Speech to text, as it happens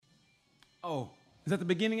Oh, is that the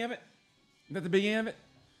beginning of it? Is that the beginning of it?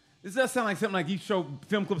 This does sound like something like you show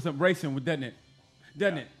film clips of racing with, doesn't it?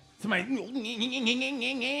 Doesn't it? Somebody.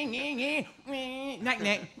 Knack,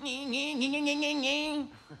 knack.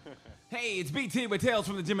 Hey, it's BT with Tales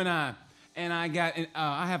from the Gemini. And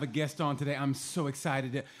I have a guest on today. I'm so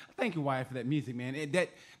excited. Thank you, Wyatt, for that music, man.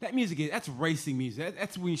 That music, that's racing music.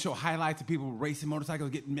 That's when you show highlights of people racing motorcycles,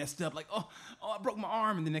 getting messed up. Like, oh, I broke my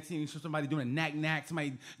arm. And the next thing you show somebody doing a knack,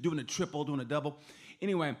 somebody doing a triple, doing a double.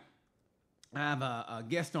 Anyway, I have a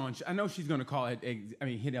guest on. I know she's going to call it,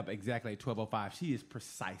 hit up exactly at 12:05. She is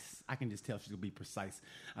precise. I can just tell she's going to be precise.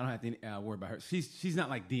 I don't have to worry about her. She's not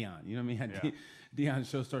like Dion. You know what I mean? Yeah. Dion's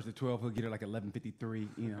show starts at 12. He'll get her like 11:53.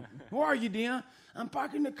 You know, where are you, Dion? I'm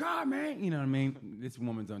parking the car, man. You know what I mean? This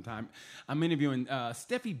woman's on time. I'm interviewing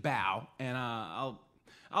Steffi Bao, and I'll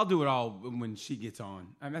do it all when she gets on.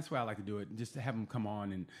 That's the way I like to do it, just to have them come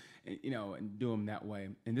on and do them that way.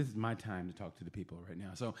 And this is my time to talk to the people right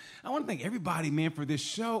now. So I want to thank everybody, man, for this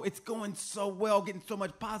show. It's going so well, getting so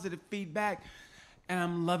much positive feedback. And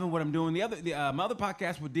I'm loving what I'm doing. My other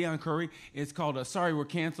podcast with Dion Curry is called Sorry We're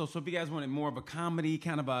Canceled. So if you guys wanted more of a comedy,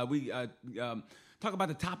 kind of we talk about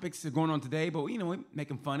the topics that are going on today, but we make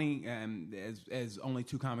them funny, as only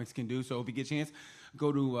two comics can do. So if you get a chance,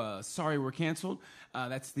 go to Sorry We're Canceled.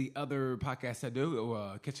 That's the other podcast I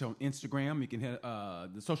do. Catch it on Instagram. You can hit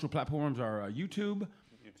the social platforms are YouTube,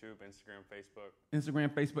 Instagram,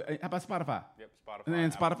 Facebook. How about Spotify? Yep, Spotify. And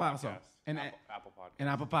then Spotify also. And Apple Podcasts. And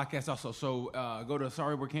Apple Podcasts also. So go to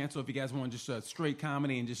Sorry We're Canceled if you guys want just straight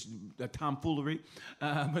comedy and just tomfoolery.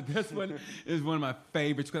 But this one is one of my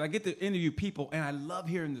favorites because I get to interview people and I love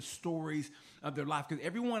hearing the stories of their life because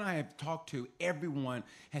everyone I have talked to, everyone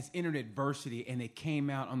has entered adversity and they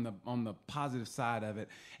came out on the positive side of it.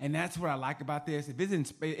 And that's what I like about this. If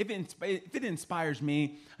it inspires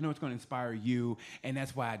me, I know it's going to inspire you, and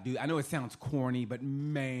that's why I do. I know it sounds corny, but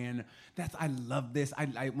man, I love this.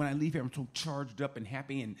 When I leave here, I'm so charged up and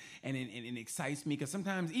happy, and it excites me because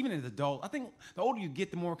sometimes, even as an adult, I think the older you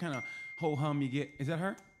get, the more kind of ho-hum you get. Is that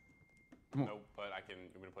her? No, but I'm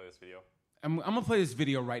going to play this video. I'm gonna play this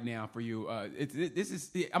video right now for you. I'm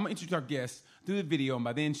gonna introduce our guest through the video, and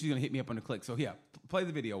by then she's gonna hit me up on the click. So here, play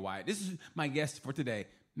the video, Wyatt. This is my guest for today,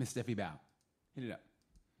 Miss Steffi Bao. Hit it up.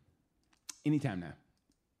 Anytime now.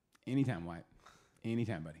 Anytime, Wyatt.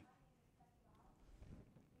 Anytime, buddy.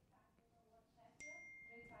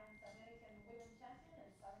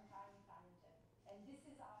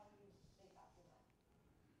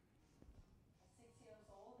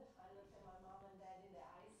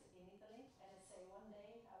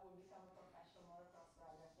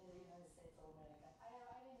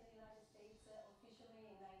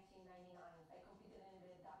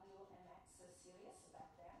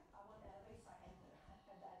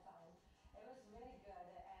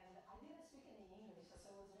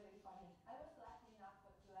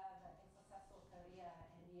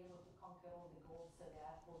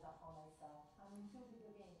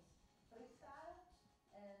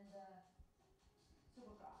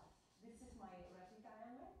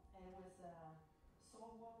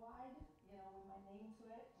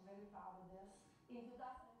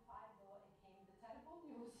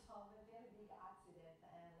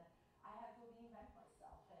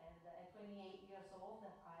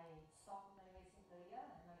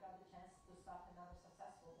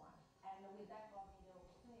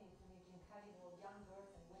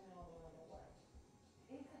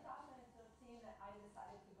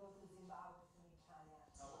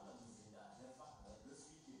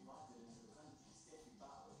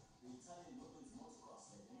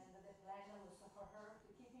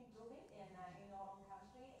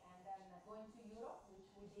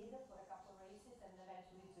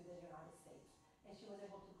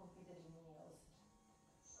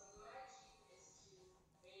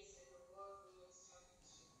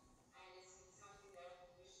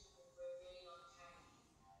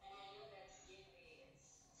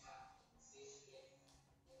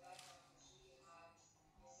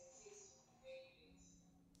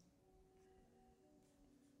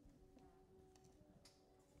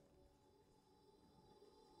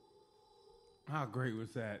 How great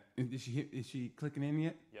was that? Is she clicking in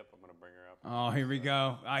yet? Yep, I'm going to bring her up. Oh, here we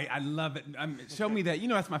go. I love it. Show me that.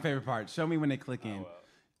 That's my favorite part. Show me when they click in.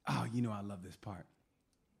 Oh, I love this part.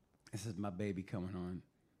 This is my baby coming on.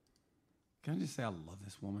 Can I just say I love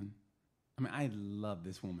this woman? I love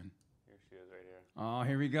this woman. Here she is right here. Oh,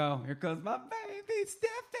 here we go. Here comes my baby,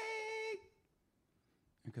 Steffi.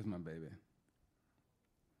 Here comes my baby.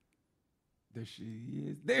 There she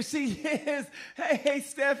is. There she is. Hey,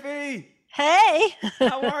 Steffi. Hey,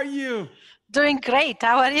 How are you? doing great.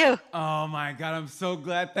 How are you? Oh my God, I'm so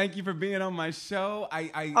glad. Thank you for being on my show.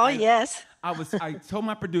 Oh, yes. I told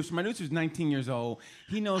my producer's 19 years old.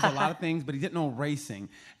 He knows a lot of things, but he didn't know racing.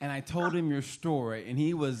 And I told him your story, and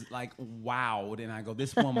he was like wowed. And I go,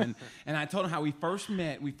 this woman, and I told him how we first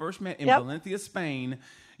met. We first met in Yep. Valencia, Spain.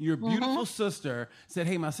 Your beautiful sister said,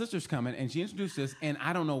 hey, my sister's coming, and she introduced us, and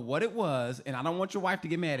I don't know what it was, and I don't want your wife to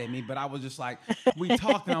get mad at me, but I was just like, we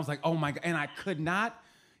talked, and I was like, oh my God, and I could not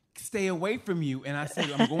stay away from you. And I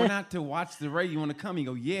said, I'm going out to watch the race. You want to come? You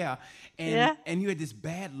go, yeah. And you had this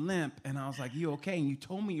bad limp. And I was like, you okay? And you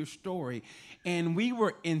told me your story. And we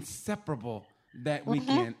were inseparable that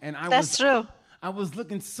weekend. And That's true. I was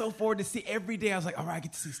looking so forward to see every day. I was like, all right, I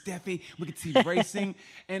get to see Steffi. We get to see racing.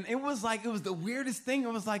 And it was the weirdest thing.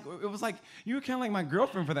 It was like you were kind of like my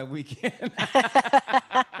girlfriend for that weekend.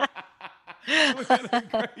 We had a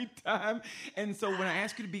great time. And so when I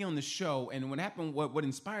asked you to be on the show, and what happened, what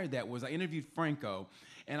inspired that was I interviewed Franco.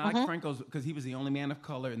 And I like Franco's because he was the only man of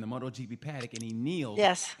color in the MotoGP paddock, and he kneeled.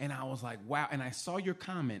 Yes. And I was like, wow. And I saw your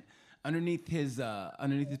comment underneath his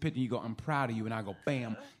picture. You go, I'm proud of you. And I go,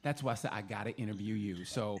 bam. That's why I said I gotta interview you.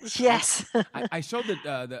 So Yes. I showed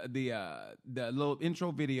the little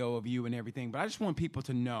intro video of you and everything, but I just want people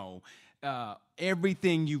to know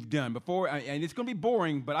everything you've done before, and it's going to be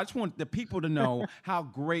boring, but I just want the people to know how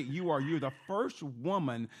great you are. You're the first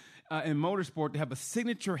woman in motorsport to have a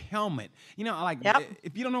signature helmet. You know, like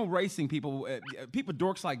if you don't know racing, people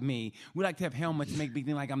dorks like me, we like to have helmets to make me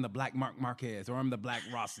think like I'm the Black Mark Marquez or I'm the Black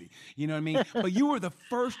Rossi. You know what I mean? But you were the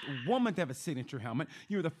first woman to have a signature helmet.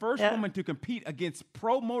 You were the first woman to compete against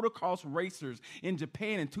pro motocross racers in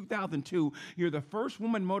Japan in 2002. You're the first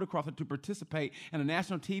woman motocrosser to participate in a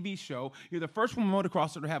national TV show. You're the first woman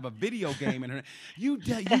motocrosser to have a video game in her. You've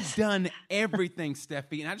done everything,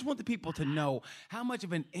 Steffi. And I just want the people to know how much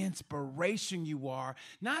of an inspiration you are,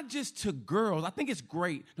 not just to girls. I think it's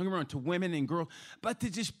great, don't get me wrong, to women and girls, but to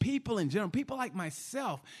just people in general, people like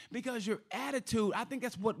myself, because your attitude, I think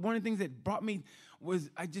that's what one of the things that brought me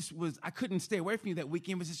I couldn't stay away from you that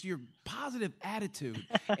weekend was just your positive attitude.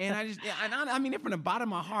 And I mean it from the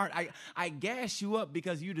bottom of my heart. I gas you up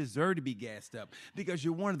because you deserve to be gassed up, because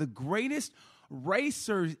you're one of the greatest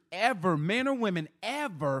racers ever, men or women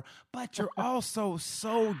ever, but you're also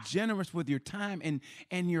so generous with your time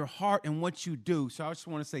and your heart and what you do. So I just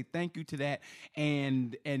want to say thank you to that,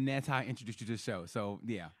 and that's how I introduced you to the show. So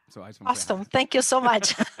yeah, so I just want to say Awesome. Thank you so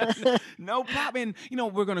much. no problem.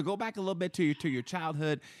 And, we're going to go back a little bit to your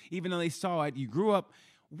childhood. Even though they saw it, you grew up.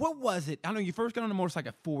 What was it? I know you first got on the motorcycle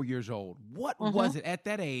at 4 years old. What was it at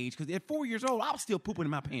that age? Because at 4 years old, I was still pooping in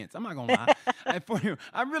my pants. I'm not going to lie. At 4 years,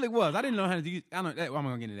 I really was. I didn't know how to do. I'm not going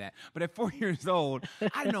to get into that. But at 4 years old,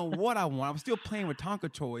 I didn't know what I wanted. I was still playing with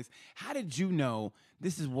Tonka toys. How did you know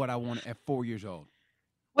this is what I wanted at 4 years old?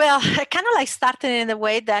 Well, I kind of like started in the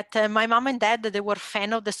way that my mom and dad, they were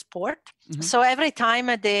fan of the sport. So every time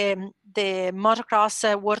the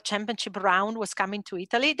motocross World Championship round was coming to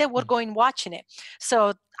Italy, they were going watching it.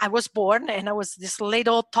 So I was born and I was this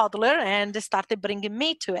little toddler, and they started bringing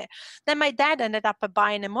me to it. Then my dad ended up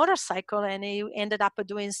buying a motorcycle, and he ended up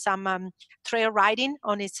doing some trail riding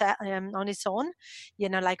on his own,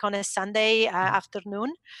 like on a Sunday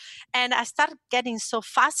afternoon. And I started getting so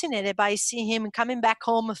fascinated by seeing him coming back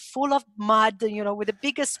home full of mud, with the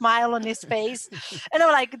biggest smile on his face. And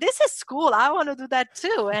I'm like, this is cool. I want to do that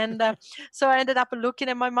too. And so I ended up looking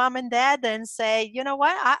at my mom and dad and say, you know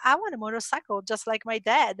what? I want a motorcycle just like my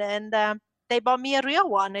dad. And they bought me a real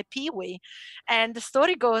one, a Pee-wee. And the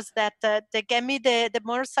story goes that they gave me the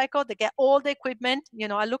motorcycle, they get all the equipment.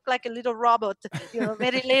 I look like a little robot,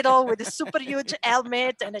 very little, with a super huge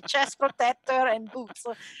helmet and a chest protector and boots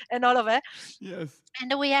and all of it. Yes.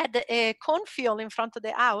 And then we had a cornfield in front of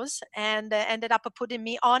the house, and ended up putting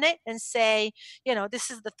me on it and say, this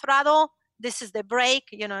is the throttle, this is the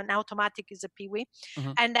brake, an automatic is a Pee-wee.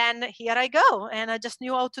 And then here I go. And I just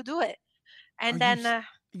knew how to do it. And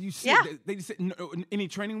you said they just said no, any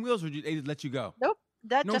training wheels, or they just let you go? Nope.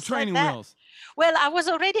 No just training like that. wheels. Well, I was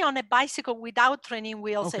already on a bicycle without training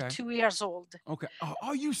wheels Okay. at 2 years old. Okay. Oh,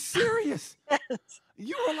 are you serious?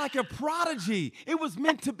 You were like a prodigy. It was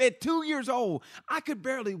meant to be at 2 years old. I could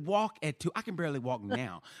barely walk at 2. I can barely walk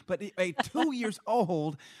now. But at 2 years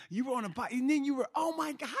old, you were on a bike. And then you were, oh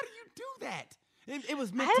my God, how do you do that? It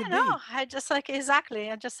was meant I to don't be. know. I just like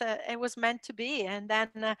exactly. I just it was meant to be. And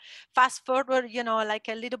then fast forward, like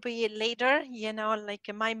a little bit later, like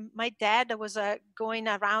my dad was going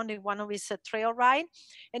around in one of his trail ride,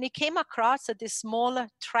 and he came across this small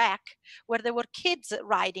track where there were kids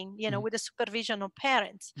riding, Mhm. with the supervision of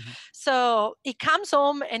parents. Mhm. So he comes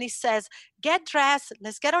home and he says, "Get dressed.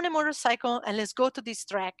 Let's get on a motorcycle and let's go to this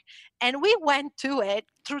track." And we went to it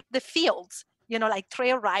through the fields. Like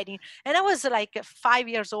trail riding, and I was like 5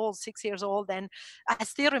 years old, 6 years old, and I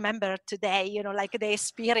still remember today, like the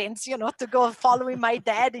experience, to go following my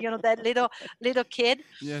dad, that little kid.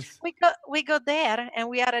 Yes. We go there and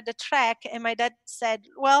we are at the track, and my dad said,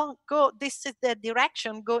 "Well, go, this is the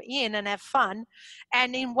direction, go in and have fun."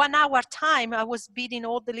 And in 1 hour time, I was beating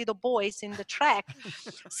all the little boys in the track.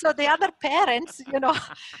 So the other parents,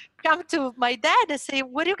 come to my dad and say,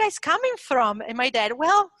 "Where are you guys coming from?" And my dad,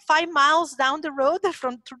 "Well, 5 miles down the road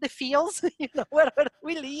from through the fields, where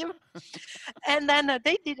we live." And then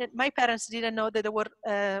my parents didn't know that there were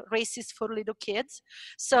races for little kids.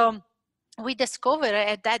 So we discovered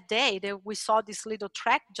at that day that we saw this little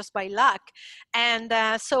track just by luck. And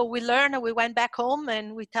so we learned, we went back home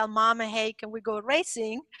and we tell mom, "Hey, can we go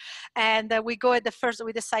racing?" And we go at the first,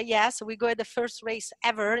 we decide yes, we go at the first race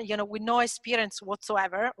ever, with no experience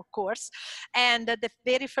whatsoever, of course. And the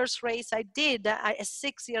very first race I did, at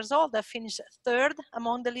 6 years old, I finished third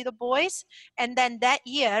among the little boys. And then that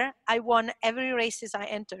year, I won every races I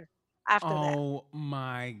entered after that. Oh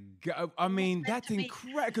my God. I It was mean, meant that's to be.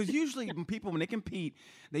 incredible. Because usually when people, when they compete,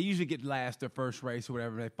 they usually get last their first race or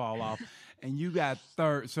whatever, they fall off. And you got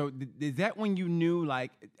third. So is that when you knew,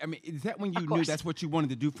 like, I mean, is that when Of you knew course. that's what you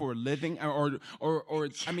wanted to do for a living? Or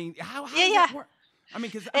I mean, how Yeah, does yeah. that work? I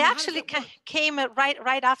mean, because, I It mean, how does actually that work? came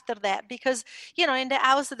right after that, because in the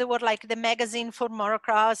house there were like the magazine for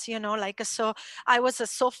motocross, like, so I was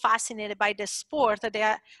so fascinated by the sport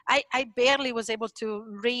that I barely was able to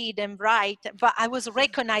read and write, but I was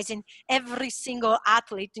recognizing every single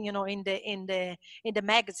athlete, in the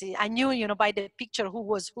magazine. I knew, by the picture who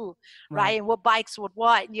was who, Right. right, and what bikes were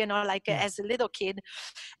what, like Yeah. as a little kid.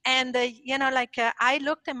 And like I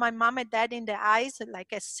looked at my mom and dad in the eyes,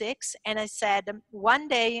 like at 6, and I said, "One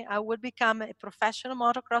day I will become a professional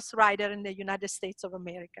motocross rider in the United States of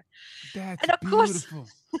America." That's And of course,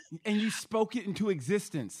 beautiful. And you spoke it into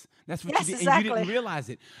existence. That's what you yes, did. And you didn't exactly. realize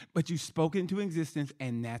it, but you spoke it into existence,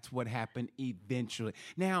 and that's what happened eventually.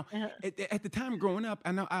 Now, Uh, at the time growing up,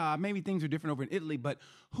 I know maybe things are different over in Italy, but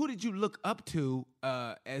who did you look up to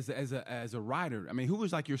as a rider? I mean, who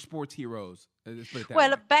was like your sports heroes? Let's put it that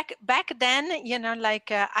Well, way. back then,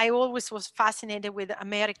 like I always was fascinated with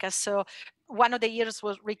America. So one of the years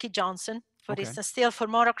was Ricky Johnson, for Okay. instance, still for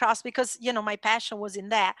motocross, because my passion was in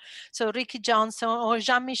that. So Ricky Johnson or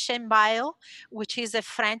Jean-Michel Bail, which is a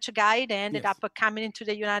French guy that ended Yes. up coming into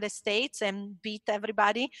the United States and beat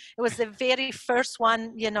everybody. It was the very first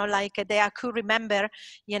one, like that I could remember,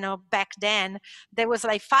 back then. That was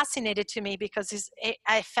like fascinated to me, because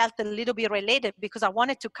I felt a little bit related, because I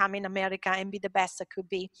wanted to come in America and be the best I could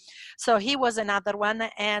be. So he was another one.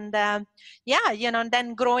 And yeah, and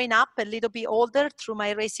then growing up a little bit older through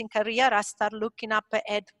my racing career, I started looking up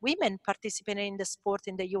at women participating in the sport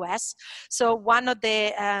in the US. So one of the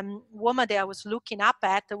women that I was looking up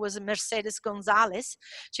at was Mercedes Gonzalez.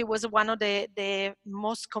 She was one of the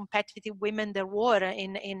most competitive women there were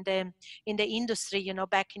in the industry,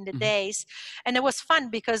 back in the Hmm. days. And it was fun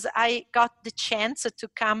because I got the chance to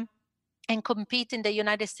come and compete in the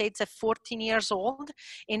United States at 14 years old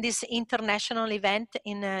in this international event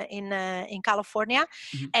in California.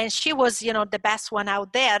 Hmm. And she was, the best one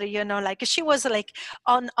out there. Like she was like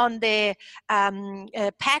on the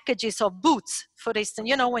packages of boots, for instance.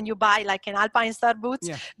 When you buy like an Alpine Star boots,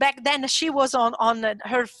 Yeah. back then she was on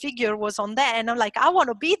her figure was on that, and I'm like, I want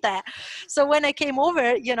to be that. So when I came over,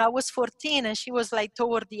 I was 14, and she was like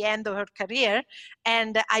toward the end of her career,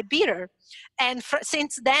 and I beat her. And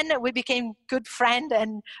since then we became good friend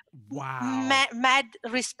and Wow. mad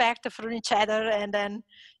respect for each other. And then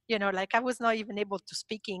like I was not even able to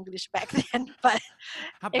speak English back then, but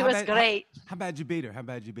How, it how was bad? How, great. how bad you beat her? How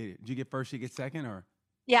bad you beat her? Did you get first? You get second, or?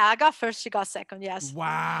 Yeah, I got first, she got second. Yes. But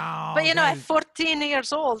Wow. at 14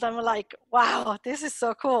 years old, I'm like, wow, this is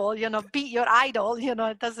so cool. Beat your idol.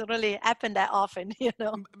 It doesn't really happen that often.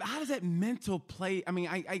 How does that mental play? I mean,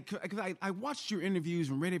 I watched your interviews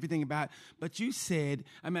and read everything about, but you said,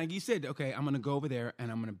 I mean, you said, okay, I'm going to go over there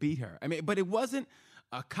and I'm going to beat her. I mean, but it wasn't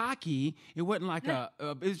a cocky. It wasn't like it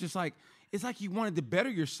was just like, it's like you wanted to better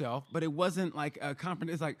yourself, but it wasn't like a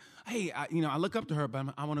confidence. It's like, hey, I look up to her,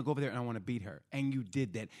 but I want to go over there and I want to beat her. And you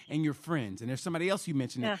did that. And your friends. And there's somebody else you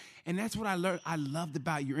mentioned it. And that's what I learned. I loved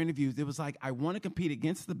about your interviews. It was like, I want to compete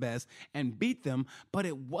against the best and beat them, but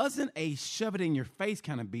it wasn't a shove it in your face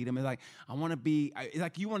kind of beat them. It's like, it's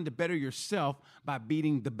like you wanted to better yourself by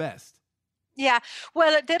beating the best. Yeah,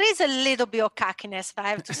 well, there is a little bit of cockiness, I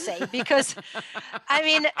have to say, because I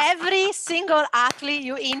mean, every single athlete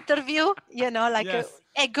you interview,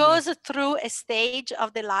 it goes through a stage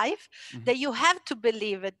of the life that you have to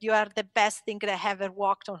believe that you are the best thing that ever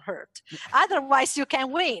walked on earth. Otherwise, you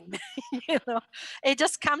can win. It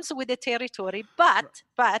just comes with the territory. But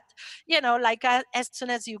as soon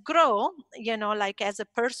as you grow, as a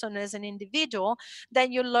person, as an individual,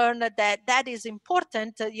 then you learn that is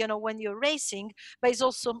important, when you're racing, but it's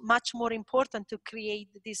also much more important to create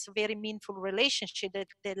this very meaningful relationship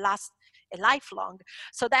that lasts a lifelong.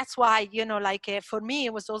 So that's why, for me,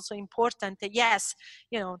 it was also important,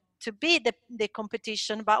 to be the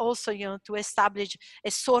competition, but also, to establish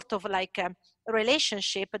a sort of like a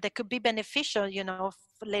relationship that could be beneficial,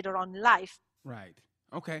 later on in life. Right.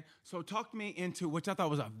 Okay, so talk me into, which I thought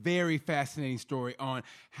was a very fascinating story, on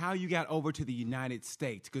how you got over to the United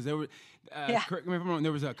States. Because there were, correct me if I'm wrong,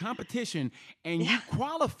 there was a competition and you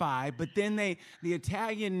qualified, but then the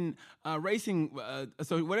Italian racing,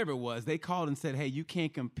 so whatever it was, they called and said, hey, you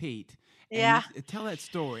can't compete. And tell that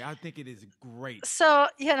story. I think it is great. So,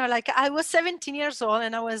 I was 17 years old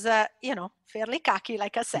and I was, fairly cocky,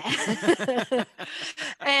 like I said.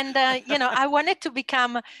 And, I wanted to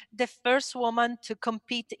become the first woman to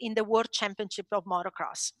compete in the World Championship of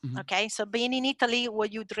Motocross. Okay. So being in Italy,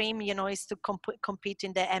 what you dream, is to compete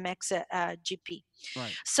in the MX GP.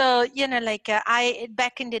 Right. So, I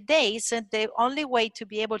back in the days, the only way to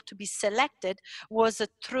be able to be selected was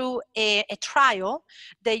through a trial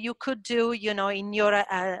that you could do, in your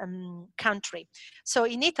country. So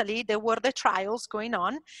in Italy, there were the trials going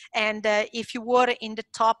on. And if you were in the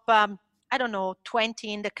top,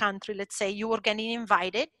 20 in the country, let's say, you were getting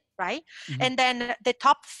invited. Right. And then the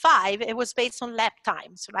top 5, it was based on lap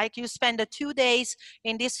times. Like you spend 2 days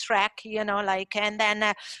in this track, and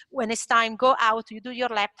then when it's time, go out, you do your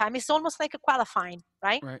lap time. It's almost like a qualifying,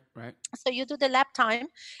 right? Right. So you do the lap time,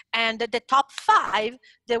 and the top 5,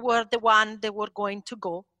 they were the one that were going to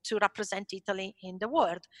go to represent Italy in the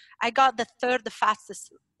world. I got the 3rd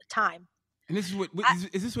fastest time. And this is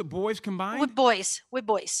is this with boys combined? With boys,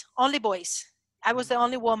 only boys. I was the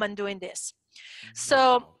only woman doing this. Wow.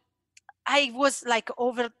 So I was like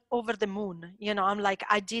over the moon, I'm like,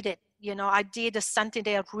 I did it, I did something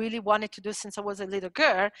that I really wanted to do since I was a little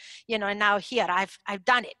girl, and now here I've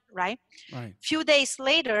done it. Right. Few days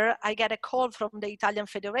later, I got a call from the Italian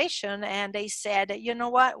Federation and they said, you know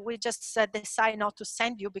what, we just decided not to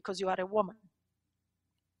send you because you are a woman.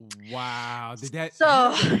 Wow. Did that,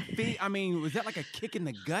 was that like a kick in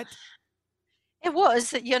the gut? It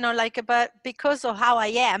was, but because of how I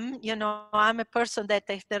am, I'm a person that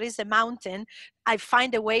if there is a mountain, I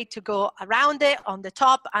find a way to go around it, on the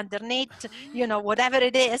top, underneath, whatever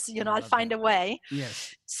it is, I'll find a way.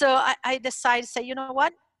 Yes. So I decided to say, you know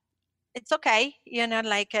what, it's okay. You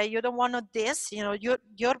don't want this,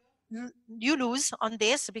 you lose on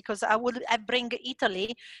this, because I bring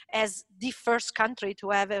Italy as the first country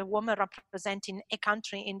to have a woman representing a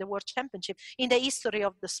country in the World Championship in the history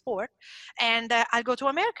of the sport, and I'll go to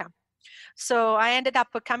America. So I ended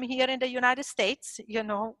up coming here in the United States,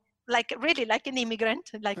 really like an immigrant,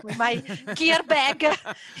 like with my gear bag,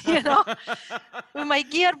 with my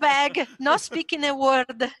gear bag, not speaking a word,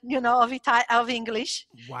 of English,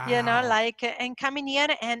 wow. And coming here.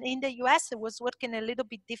 And in the US, it was working a little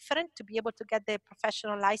bit different to be able to get the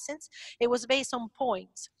professional license. It was based on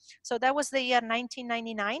points. So that was the year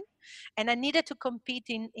 1999. And I needed to compete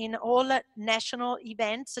in all national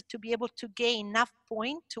events to be able to gain enough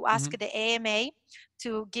points to ask the AMA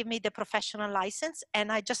to give me the professional license.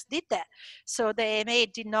 And I just did that. So the AMA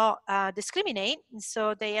did not discriminate.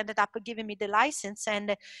 So they ended up giving me the license.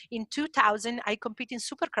 And in 2000, I competed in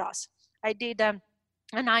Supercross. I did an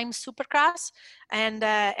I'm Supercross, and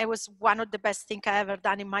it was one of the best things I ever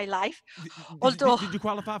done in my life. Did you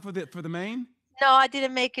qualify for the main? No, I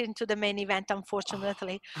didn't make it into the main event,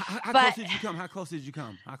 unfortunately. How close did you come? How close did you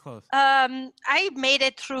come? How close? I made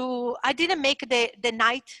it through. I didn't make the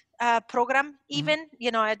night program even,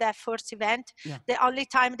 at that first event. Yeah. The only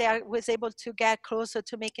time that I was able to get closer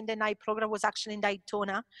to making the night program was actually in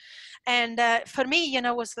Daytona. And for me,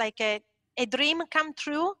 it was like a a dream come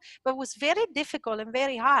true, but it was very difficult and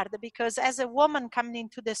very hard because as a woman coming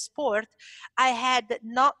into the sport, I had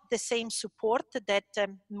not the same support that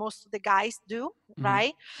most of the guys do,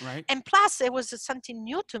 right? Right. And plus, it was something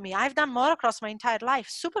new to me. I've done motocross my entire life.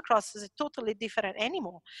 Supercross is a totally different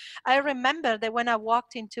animal. I remember that when I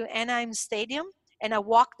walked into Anaheim Stadium and I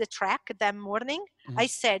walked the track that morning, I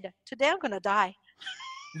said, today I'm going to die.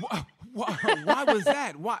 Why was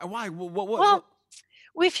that? Why? Well,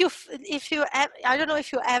 I don't know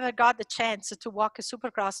if you ever got the chance to walk a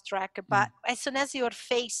Supercross track, but as soon as your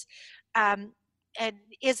face and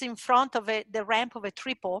is in front of the ramp of a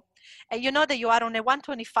triple, and you know that you are on a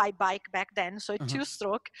 125 bike back then, so a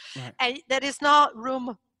two-stroke, and there is no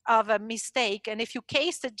room of a mistake, and if you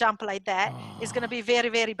case the jump like that, it's going to be very,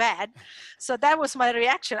 very bad. So that was my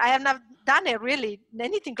reaction. I have not done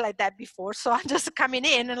anything like that before, so I'm just coming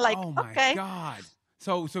in and like, oh my okay, God.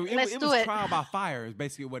 So it was trial by fire is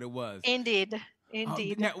basically what it was. Indeed.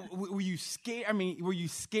 Now, were you scared? I mean, were you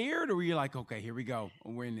scared, or were you like, okay, here we go,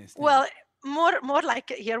 we're in this thing? Well, more like,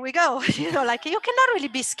 here we go. You know, like you cannot really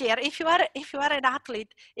be scared. If you are an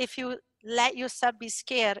athlete, if you let yourself be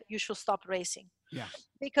scared, you should stop racing. Yeah.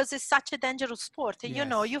 Because it's such a dangerous sport. Yes. You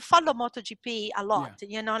know, you follow MotoGP a lot,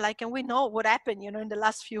 you know, like, and we know what happened, you know, in the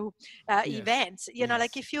last few events. You know,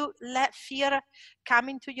 like if you let fear come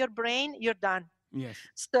into your brain, you're done. Yes.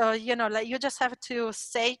 So, you know, like you just have to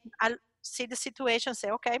say, I'll see the situation, say,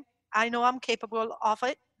 okay, I know I'm capable of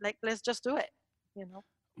it. Like, let's just do it, you know.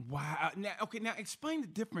 Wow. Now explain the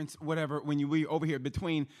difference, whatever, when you were over here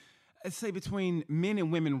between, let's say, between men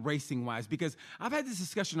and women racing wise, because I've had this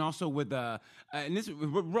discussion also with and this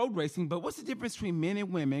road racing, but what's the difference between men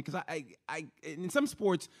and women? Because I in some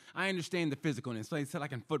sports I understand the physicalness,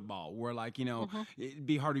 like in football, where like, you know, it'd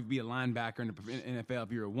be hard to be a linebacker in the NFL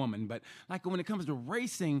if you're a woman, but like when it comes to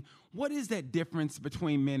racing, what is that difference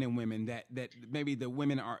between men and women that maybe the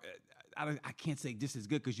women are? I can't say just as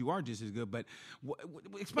good because you are just as good, but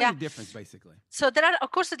explain the difference basically. So there are,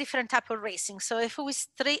 of course, a different type of racing. So if we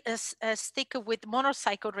stick with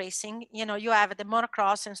motorcycle racing, you know, you have the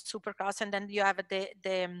motocross and supercross, and then you have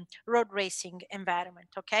the road racing environment,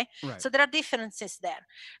 okay? Right. So there are differences there.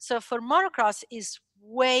 So for motocross is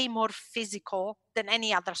way more physical than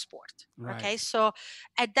any other sport, okay? So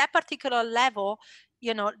at that particular level,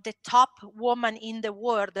 you know, the top woman in the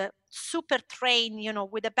world, super trained, you know,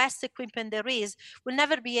 with the best equipment there is, will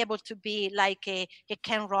never be able to be like a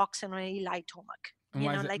Ken Roczen or an Eli Tomac. And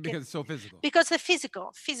why is it? Because it's so physical. Because the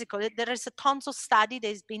physical. There is a tons of study that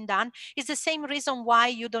has been done. It's the same reason why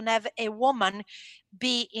you don't have a woman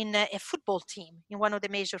be in a football team, in one of the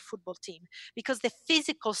major football teams, because the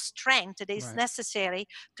physical strength that is necessary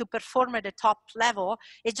to perform at the top level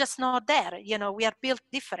is just not there. You know, we are built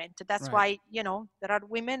different. That's why, you know, there are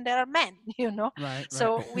women, there are men, you know.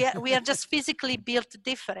 So we are just physically built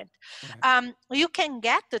different. You can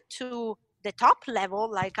get to the top level,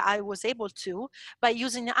 like I was able to, by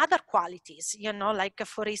using other qualities, you know, like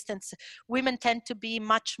for instance, women tend to be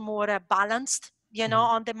much more balanced, you know,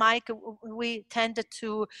 on the mic. We tend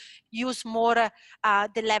to use more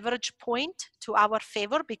the leverage point to our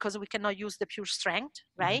favor because we cannot use the pure strength,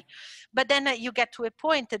 right? But then you get to a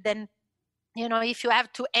point that then, you know, if you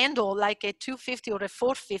have to handle like a 250 or a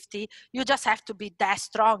 450, you just have to be that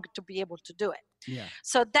strong to be able to do it. Yeah.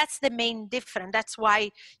 So that's the main difference. That's why,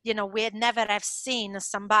 you know, we never have seen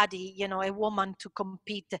somebody, you know, a woman to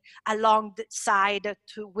compete alongside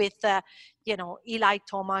with, you know, Eli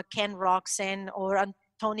Tomac, Ken Roczen, or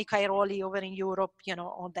Tony Cairoli over in Europe, you know,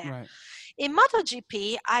 on that. In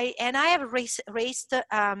MotoGP, I have raced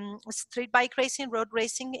street bike racing, road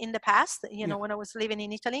racing in the past, you know, when I was living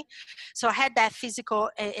in Italy. So I had that physical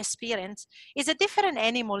experience. It's a different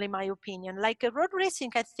animal, in my opinion. Like road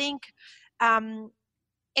racing, I think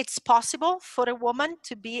it's possible for a woman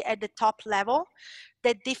to be at the top level.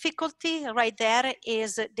 The difficulty right there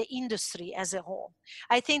is the industry as a whole.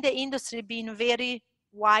 I think the industry being very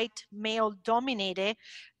white male dominated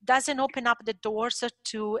doesn't open up the doors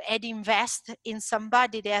to invest in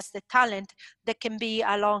somebody that has the talent that can be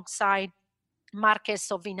alongside Marquez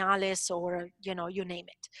or Vinales or, you know, you name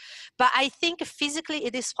it. But I think physically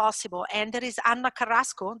it is possible. And there is Anna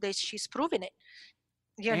Carrasco that she's proven it.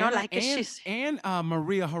 You know, like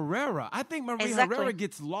Maria Herrera. I think Maria Herrera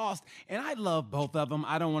gets lost, and I love both of them.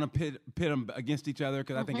 I don't want to pit them against each other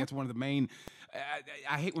because I think that's one of the main.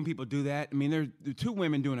 I hate when people do that. I mean, they're two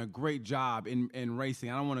women doing a great job in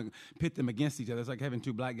racing. I don't want to pit them against each other. It's like having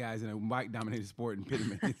two black guys in a white-dominated sport and pit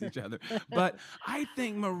them against each other. But I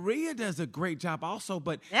think Maria does a great job also.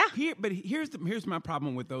 But here's my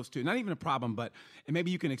problem with those two. Not even a problem, but and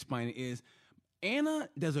maybe you can explain it is. Anna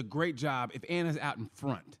does a great job if Anna's out in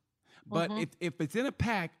front. But if it's in a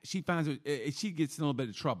pack, she finds she gets in a little bit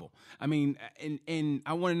of trouble. I mean, and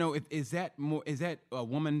I want to know, is that a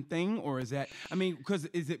woman thing, or is that, I mean, because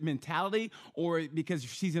is it mentality, or because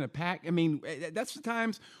she's in a pack? I mean, that's the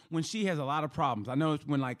times when she has a lot of problems. I know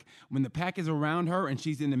when the pack is around her and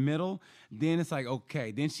she's in the middle, then it's like,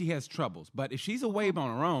 okay, then she has troubles. But if she's a wave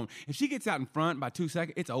on her own, if she gets out in front by 2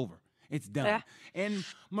 seconds, it's over. It's done. Yeah. And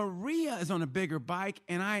Maria is on a bigger bike,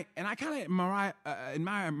 and I kind of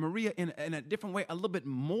admire Maria in a different way, a little bit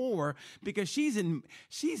more, because she's in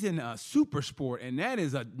a super sport, and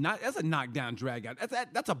that's a knockdown drag out.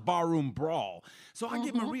 That's a barroom brawl. So I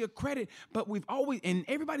give Maria credit, but we've always, and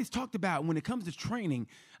everybody's talked about, when it comes to training,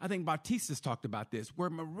 I think Bautista's talked about this, where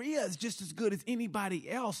Maria is just as good as anybody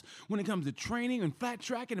else when it comes to training and flat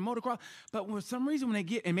tracking and motocross. But for some reason, when they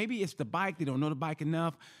get, and maybe it's the bike, they don't know the bike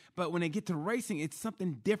enough, but when they get to racing, it's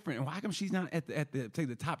something different. And why come she's not at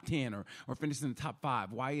the top 10 or finishing in the top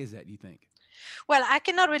 5? Why is that, do you think? Well, I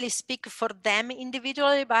cannot really speak for them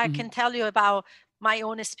individually, but I can tell you about my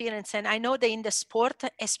own experience. And I know that in the sport,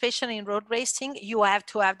 especially in road racing, you have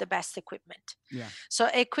to have the best equipment. Yeah. So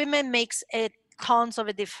equipment makes tons of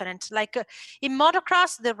a difference. Like in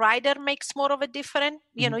motocross, the rider makes more of a difference.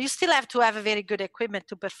 You know, you still have to have a very good equipment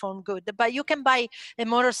to perform good, but you can buy a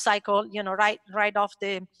motorcycle, you know, right off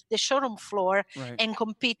the showroom floor, right, and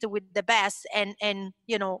compete with the best and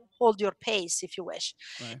you know, hold your pace if you wish.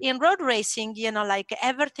 Right. In road racing, you know, like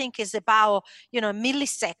everything is about, you know,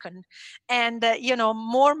 millisecond, and you know,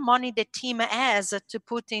 more money the team has to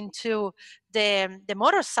put into the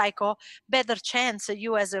motorcycle, better chance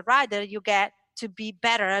you as a rider you get to be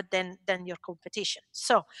better than your competition.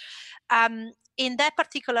 So in that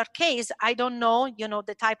particular case, I don't know, you know,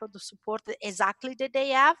 the type of the support exactly that they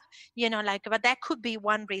have, you know, like, but that could be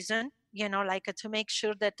one reason, you know, like to make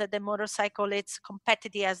sure that the motorcycle is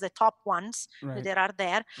competitive as the top ones right, that are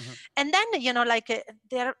there. And then, you know, like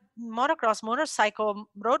their motocross, motorcycle,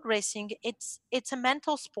 road racing, it's a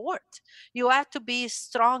mental sport. You have to be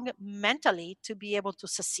strong mentally to be able to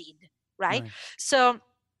succeed, right? So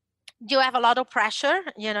you have a lot of pressure,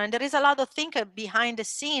 you know, and there is a lot of things behind the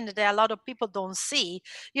scene that a lot of people don't see,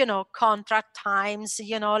 you know, contract times,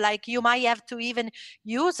 you know, like you might have to even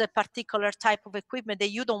use a particular type of equipment that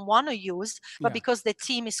you don't want to use, but because the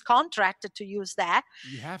team is contracted to use that,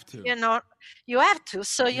 you have to, you know, you have to.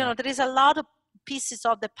 So, you know, there is a lot of pieces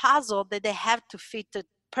of the puzzle that they have to fit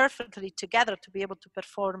perfectly together to be able to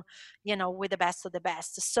perform, you know, with the best of the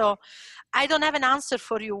best. So I don't have an answer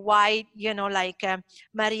for you why, you know, like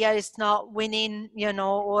Maria is not winning, you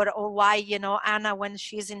know, or why, you know, Anna, when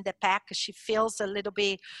she's in the pack, she feels a little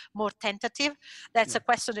bit more tentative. That's a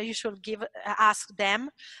question that you should ask them.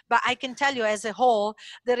 But I can tell you, as a whole,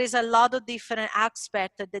 there is a lot of different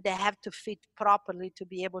aspects that they have to fit properly to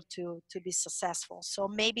be able to be successful. So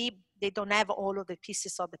maybe they don't have all of the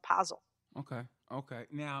pieces of the puzzle. Okay.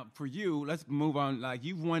 Now, for you, let's move on. Like,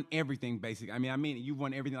 you've won everything, basically. I mean, you've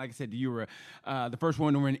won everything. Like I said, you were the first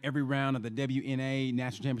one to win every round of the WNA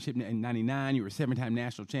National Championship in '99. You were a 7-time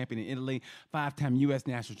national champion in Italy, 5-time U.S.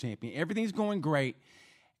 national champion. Everything's going great.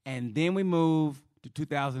 And then we move to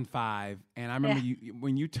 2005. And I remember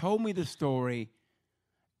when you told me the story,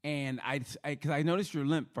 and because I noticed your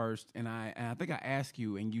limp first, and I think I asked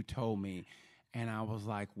you, and you told me. And I was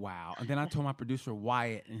like, wow. And then I told my producer,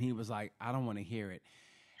 Wyatt, and he was like, I don't want to hear it.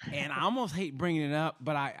 And I almost hate bringing it up,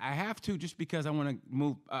 but I have to, just because I want to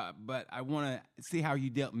move, but I want to see how you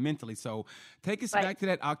dealt mentally. So take us back to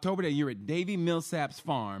that October that you're at Davy Millsap's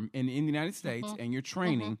farm in the United States, and you're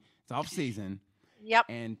training. It's off season. Yep.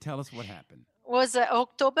 And tell us what happened. Was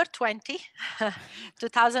October 20,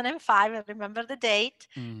 2005. I remember the date.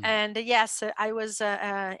 And yes, I was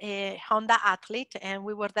a Honda athlete, and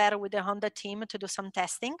we were there with the Honda team to do some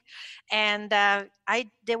testing. And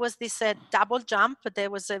there was this double jump.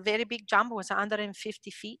 There was a very big jump. It was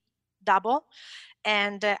 150 feet double.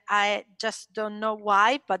 And I just don't know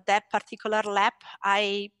why, but that particular lap,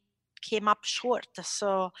 I came up short.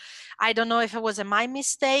 So I don't know if it was my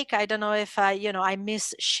mistake. I don't know if I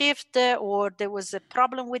missed shift or there was a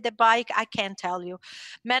problem with the bike. I can't tell you.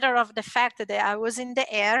 Matter of the fact that I was in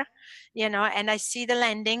the air, you know, and I see the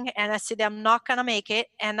landing and I said, I'm not going to make it.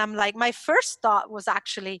 And I'm like, my first thought was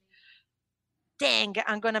actually, dang,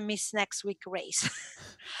 I'm going to miss next week race.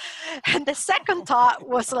 And the second thought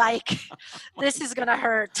was like, this is going to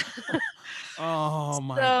hurt. Oh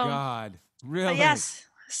my God. Really? Yes.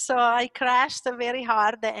 So I crashed very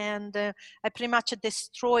hard, and I pretty much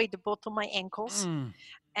destroyed both of my ankles.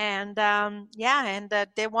 And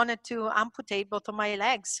they wanted to amputate both of my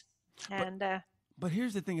legs. And But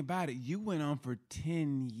here's the thing about it. You went on for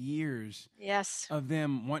 10 years Yes. of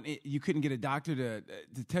them. You couldn't get a doctor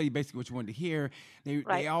to tell you basically what you wanted to hear. They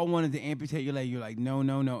Right. all wanted to amputate your leg. You're like, no,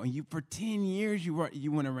 no, no. And you, for 10 years, you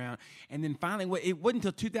went around. And then finally, it wasn't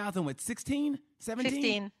until 2016,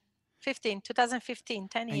 17? 2015,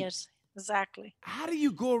 10 years. Exactly. How do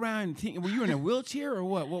you go around? Were you in a wheelchair or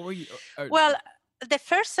what? What were you? Well, the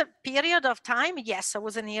first period of time, yes, I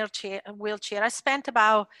was in a wheelchair. I spent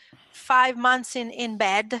about 5 months in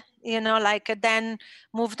bed, then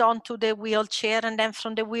moved on to the wheelchair, and then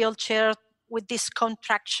from the wheelchair with this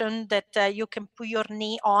contraction that you can put your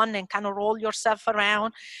knee on and kind of roll yourself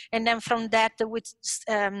around. And then from that with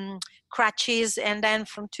crutches, and then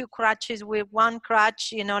from 2 crutches with 1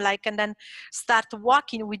 crutch, and then start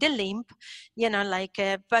walking with a limp,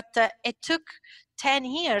 but it took 10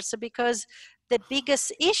 years because the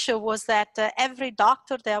biggest issue was that every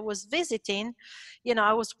doctor that I was visiting,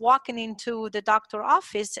 I was walking into the doctor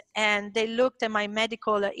office and they looked at my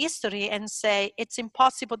medical history and say, it's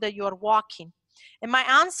impossible that you're walking. And my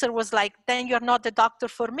answer was like, then you're not the doctor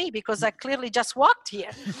for me because I clearly just walked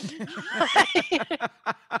here.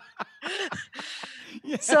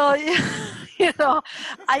 So,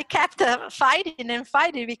 I kept fighting and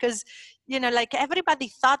fighting because, everybody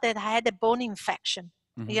thought that I had a bone infection.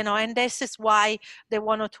 Mm-hmm. And this is why they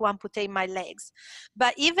wanted to amputate my legs.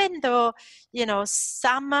 But even though,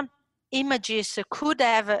 some images could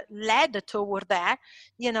have led toward that,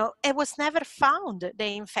 it was never found, the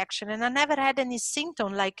infection. And I never had any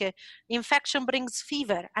symptom like infection brings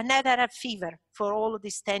fever. I never had fever for all of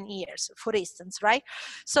these 10 years, for instance, right?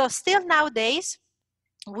 So still nowadays,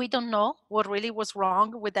 we don't know what really was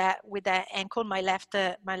wrong with that ankle, my left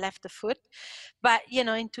foot. But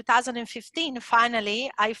in 2015,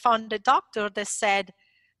 finally, I found a doctor that said,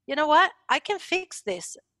 you know what, I can fix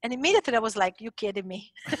this. And immediately I was like, you kidding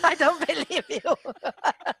me? I don't believe you.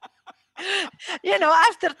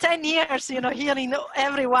 After 10 years, hearing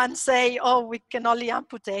everyone say, oh, we can only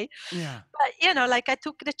amputate. Yeah. But, I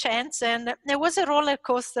took the chance, and there was a roller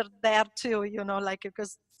coaster there too,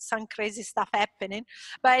 because some crazy stuff happening.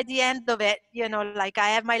 But at the end of it, I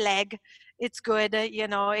have my leg, it's good,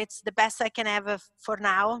 it's the best I can have for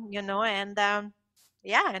now, and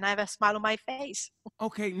and I have a smile on my face.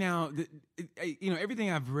 Okay, now, everything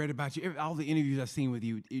I've read about you, all the interviews I've seen with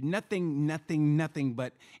you, nothing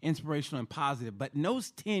but inspirational and positive. But in those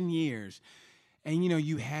 10 years, and,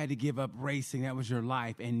 you had to give up racing. That was your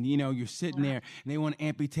life. And, you're sitting there and they want to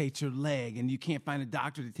amputate your leg and you can't find a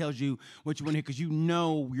doctor that tells you what you want to hear because you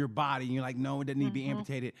know your body. And you're like, no, it doesn't need to be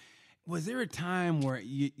amputated. Was there a time where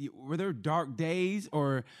were there dark days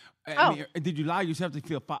or did you allow yourself to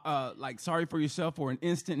feel like sorry for yourself for an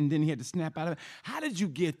instant and then you had to snap out of it? How did you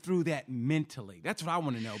get through that mentally? That's what I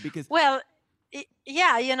want to know because... Well, at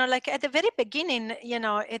the very beginning,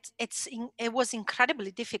 it was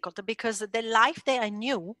incredibly difficult because the life that I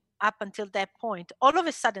knew up until that point, all of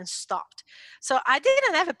a sudden stopped. So I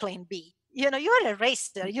didn't have a plan B. You're a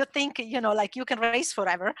racer. You think, you can race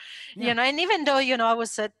forever, and even though, I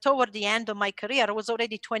was toward the end of my career, I was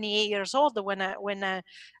already 28 years old when I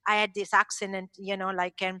had this accident,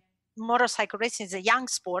 and motorcycle racing is a young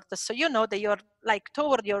sport. So, that you're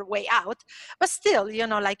toward your way out, but still, you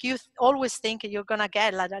always think you're going to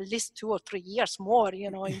get at least 2 or 3 years more,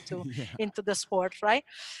 into the sport. Right.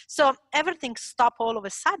 So everything stopped all of a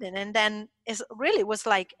sudden. And then it really was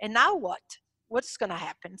like, and now what? What's going to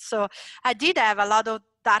happen? So I did have a lot of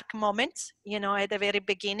dark moments, at the very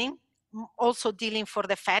beginning, also dealing for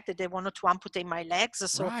the fact that they wanted to amputate my legs.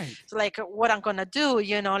 So it's like, what I'm going to do,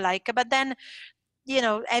 but then,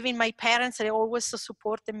 having my parents, they always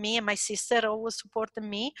supported me, and my sister always supported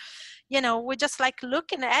me, we're just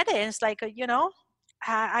looking at it. And it's like,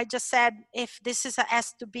 I just said, if this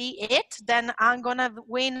has to be it, then I'm going to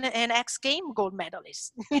win an X Game gold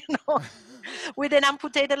medalist, with an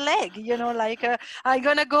amputated leg, I'm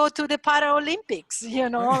going to go to the Paralympics,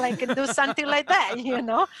 and do something like that,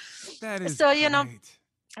 That is so, great.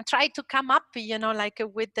 Try to come up,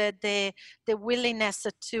 with the willingness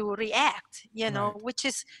to react, which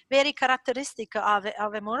is very characteristic of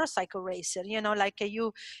a motorcycle racer.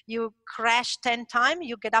 You crash 10 times,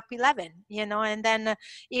 you get up 11, and then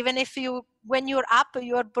even if when you're up,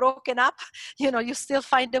 you're broken up, you still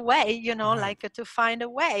find a way, to find a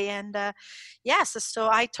way. And yes, so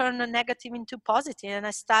I turn the negative into positive, and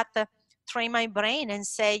I start train my brain and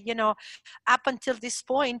say, up until this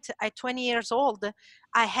point, at 20 years old,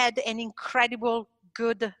 I had an incredible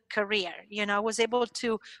good career. I was able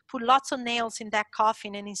to put lots of nails in that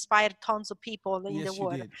coffin and inspire tons of people in the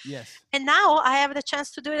world. You did. Yes. And now I have the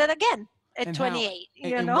chance to do it again at 28.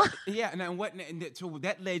 So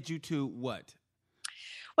that led you to what?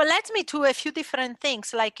 Well, led me to a few different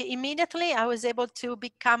things. Like immediately, I was able to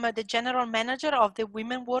become the general manager of the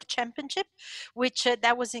Women World Championship, which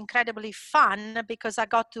that was incredibly fun because I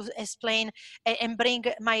got to explain and bring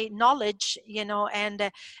my knowledge, and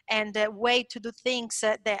way to do things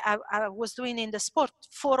that I was doing in the sport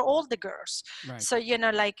for all the girls. Right. So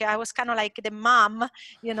like I was kind of like the mom,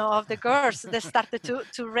 of the girls that started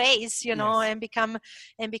to race, Yes.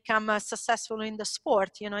 and become successful in the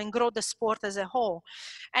sport, and grow the sport as a whole.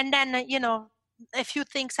 And then a few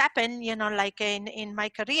things happen, like in my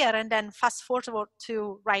career, and then fast forward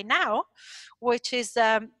to right now, which is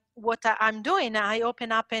what I'm doing. I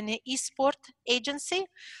open up an esport agency.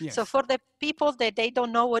 Yes. So for the people that they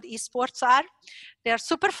don't know what esports are, they're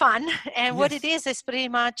super fun. And what it is pretty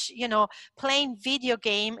much, playing video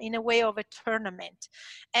game in a way of a tournament.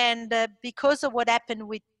 And because of what happened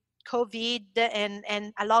with COVID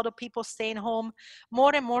and a lot of people staying home,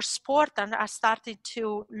 more and more sport are starting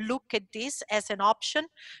to look at this as an option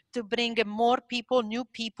to bring more people, new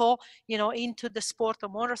people, into the sport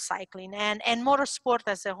of motorcycling and motorsport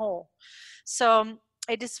as a whole. So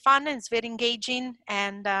it is fun and it's very engaging,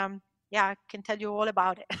 and I can tell you all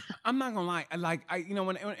about it. I'm not gonna lie.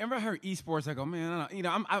 Whenever I heard esports, I go, man,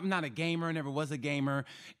 I'm not a gamer. I never was a gamer,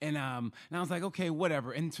 and I was like, okay,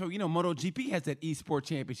 whatever. And so, MotoGP has that esports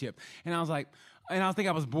championship, and I was like. And I think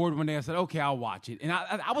I was bored one day. I said, okay, I'll watch it. And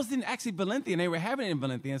I was in actually Valencia, and they were having it in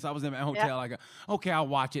Valencia. So I was in a hotel, okay, I'll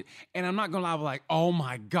watch it. And I'm not going to lie, I was like, oh,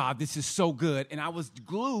 my God, this is so good. And I was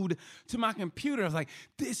glued to my computer. I was like,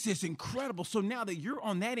 this is incredible. So now that you're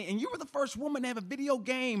on that end, and you were the first woman to have a video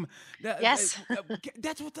game. Yes.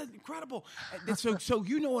 That's what's incredible. So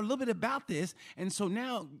you know a little bit about this. And so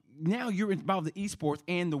now you're involved in esports,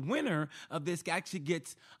 and the winner of this actually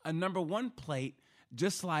gets a #1 plate,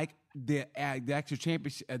 just like the actual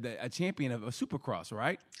champion of a Supercross,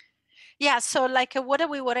 right? Yeah, so like what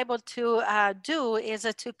we were able to do is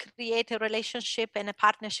to create a relationship and a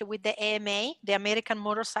partnership with the AMA, the American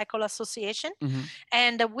Motorcycle Association. Mm-hmm.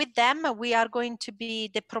 And with them, we are going to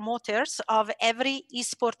be the promoters of every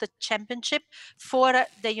esport championship for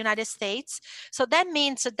the United States. So that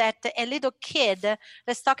means that a little kid,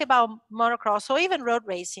 let's talk about motocross or even road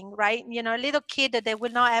racing, right? A little kid that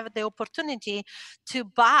will not have the opportunity to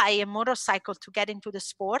buy a motorcycle to get into the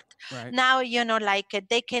sport. Right. Now,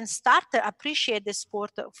 they can start to appreciate the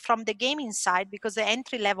sport from the gaming side, because the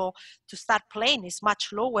entry level to start playing is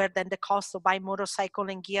much lower than the cost of buying motorcycle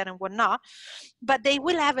and gear and whatnot. But they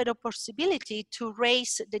will have the possibility to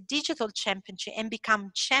race the digital championship and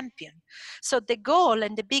become champion. So the goal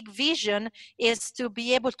and the big vision is to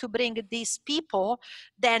be able to bring these people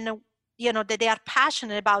then that they are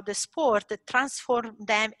passionate about the sport, transform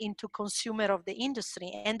them into consumer of the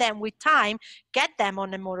industry, and then with time get them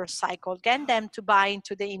on a motorcycle, get them to buy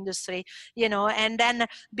into the industry, and then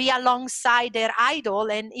be alongside their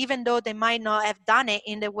idol. And even though they might not have done it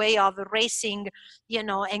in the way of racing,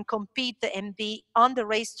 and compete and be on the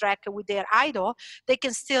racetrack with their idol, they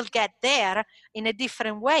can still get there in a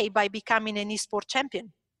different way by becoming an esport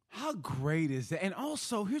champion. How great is that? And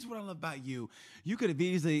also, here's what I love about you. You could have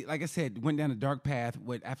easily, like I said, went down a dark path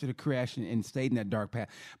after the crash and stayed in that dark path.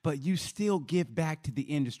 But you still give back to the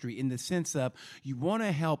industry in the sense of you want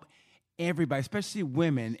to help everybody, especially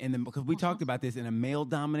women, because we talked about this in a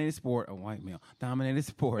male-dominated sport, a white male-dominated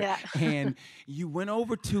sport. Yeah. And you went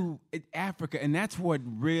over to Africa, and that's what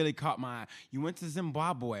really caught my eye. You went to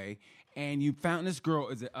Zimbabwe, and you found this girl,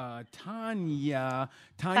 is it Tanya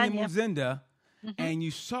Muzinda. Mm-hmm. And you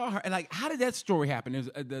saw her, and how did that story happen?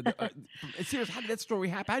 Serious, how did that story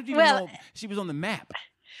happen? How did you know she was on the map?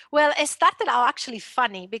 Well, it started out actually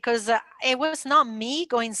funny because it was not me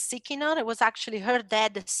going seeking her. It was actually her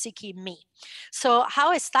dad seeking me. So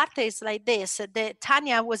how it started is like this.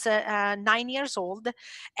 Tanya was 9 years old,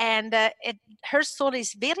 and her story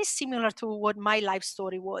is very similar to what my life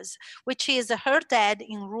story was, which is her dad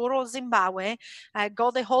in rural Zimbabwe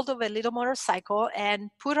got a hold of a little motorcycle and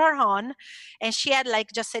put her on, and she had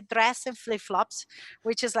just a dress and flip-flops,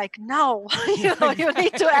 which is no, you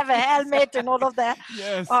need to have a helmet and all of that.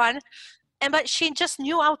 Yes. On. But she just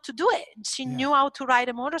knew how to do it. She knew how to ride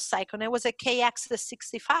a motorcycle, and it was a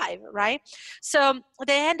KX65, right? So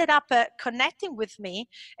they ended up connecting with me.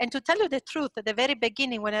 And to tell you the truth, at the very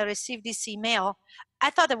beginning, when I received this email, I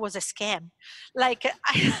thought it was a scam. Like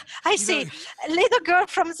I see a little girl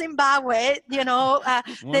from Zimbabwe, you know,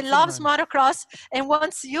 that loves motocross and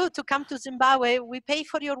wants you to come to Zimbabwe. We pay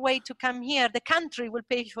for your way to come here. The country will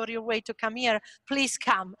pay for your way to come here. Please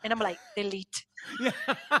come. And I'm like, delete. Yeah.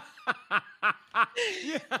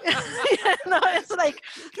 You know, it's like,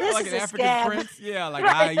 this like is an a African scam. prince. Yeah, like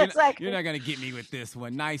Right, exactly. you're not gonna get me with this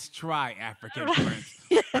one. Nice try, African prince.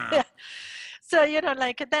 So, you know,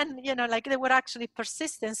 like then, you know, like they were actually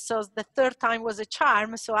persistent. So the third time was a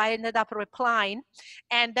charm. So I ended up replying.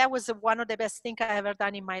 And that was one of the best things I ever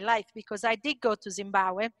done in my life, because I did go to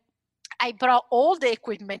Zimbabwe. I brought all the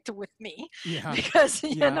equipment with me because,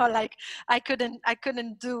 you know, like I couldn't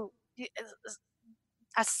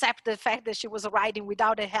accept the fact that she was riding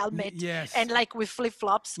without a helmet and like with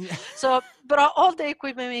flip-flops. So brought all the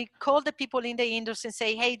equipment. We called the people in the industry and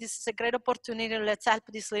say, hey, this is a great opportunity. Let's help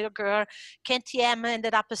this little girl. KTM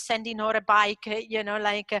ended up sending her a bike, you know,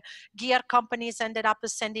 like gear companies ended up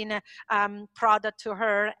sending a product to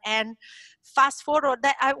her. And fast forward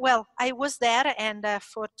that I was there and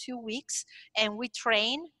for 2 weeks, and we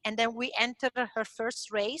trained, and then we entered her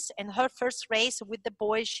first race, and her first race with the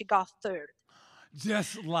boys, she got third.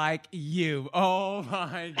 Just like you. Oh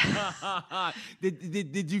my God.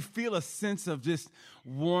 Did you feel a sense of just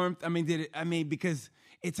warmth? I mean, because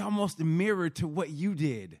it's almost a mirror to what you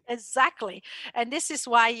did. Exactly. And this is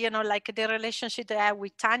why, you know, like the relationship that I have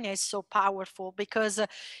with Tanya is so powerful, because,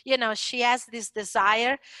 you know, she has this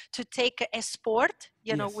desire to take a sport,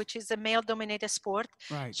 you know, which is a male-dominated sport.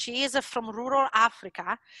 Right. She is from rural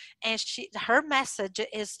Africa, and her message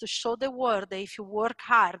is to show the world that if you work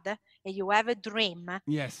hard and you have a dream,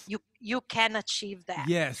 you can achieve that.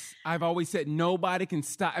 Yes. I've always said nobody can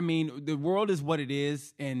stop. I mean, the world is what it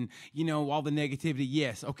is, and, you know, all the negativity,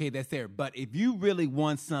 yes, okay, that's there. But if you really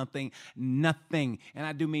want something, nothing, and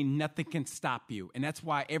I do mean nothing, can stop you. And that's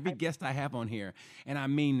why every guest I have on here, and I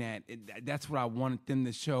mean that, that's what I wanted them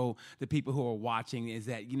to show the people who are watching, is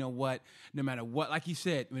that, you know what, no matter what, like you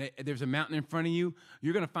said, when there's a mountain in front of you,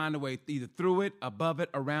 you're going to find a way either through it, above it,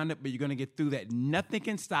 around it, but you're going to get through that. Nothing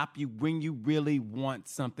can stop you when you really want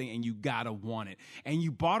something, and you got to want it. And you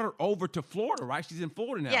brought her over to Florida, right? She's in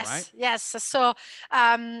Florida now, right? Yes. So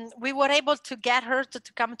we were able to get her to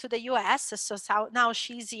come to the U.S. So now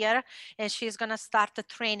she's here, and she's going to start the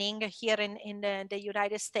training here in the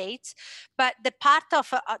United States. But the part of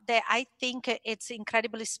that I think it's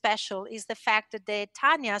incredibly special is the fact that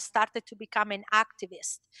Tanya started to become an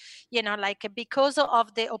activist, you know, like because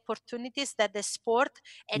of the opportunities that the sport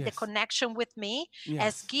and the connection with me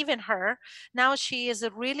has given her. Now she is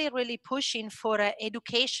really, really pushing for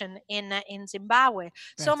education in Zimbabwe.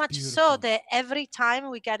 That's so much beautiful. So that every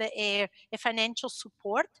time we get a financial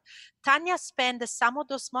support, Tanya spends some of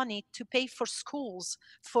those money to pay for schools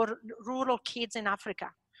for rural kids in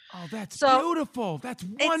Africa. Oh, that's beautiful. That's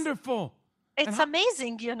wonderful. It's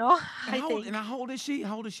amazing, you know. And how old is she?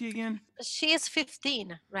 How old is she again? She is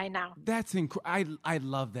 15 right now. That's incredible. I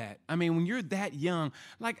love that. I mean, when you're that young,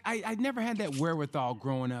 like I never had that wherewithal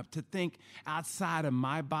growing up to think outside of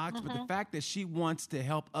my box, but the fact that she wants to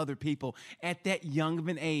help other people at that young of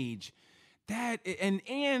an age, that and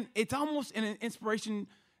it's almost an inspiration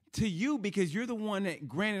to you, because you're the one that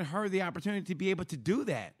granted her the opportunity to be able to do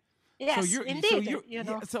that. Yes, indeed.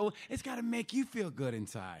 So it's got to make you feel good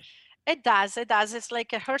inside. It does. It's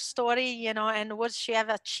like her story, you know, and what she have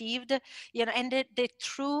achieved, you know, and the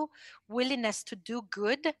true willingness to do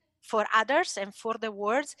good for others and for the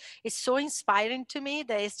world is so inspiring to me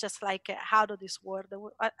that it's just like, how do this work?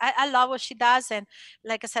 I love what she does. And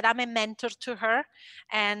like I said, I'm a mentor to her,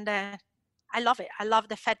 and I love it. I love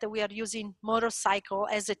the fact that we are using motorcycle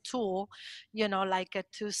as a tool, you know, like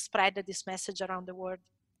to spread this message around the world.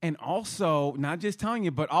 And also, not just telling you,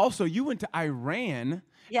 but also you went to Iran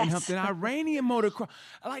and helped an Iranian motocross.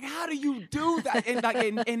 Like, how do you do that?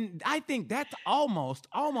 And I think that's almost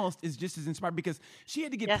is just as inspiring, because she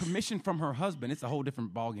had to get permission from her husband. It's a whole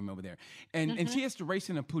different ballgame over there. And she has to race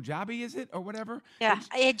in a Punjabi, is it, or whatever? Yeah,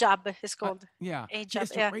 hijab is called. Hijab, she has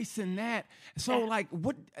to race in that. So, like,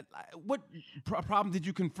 what problem did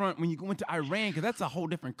you confront when you went to Iran? Because that's a whole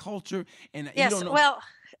different culture. And you don't know. Well,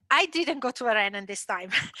 I didn't go to Iran this time.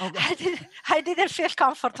 Okay. I didn't feel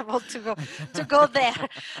comfortable to go there.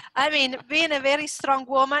 I mean, being a very strong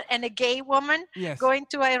woman and a gay woman, going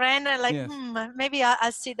to Iran, maybe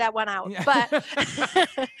I'll see that one out. Yeah.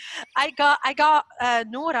 But I got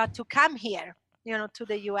Noura to come here, you know, to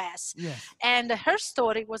the US. Yes. And her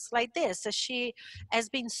story was like this. She has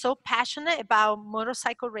been so passionate about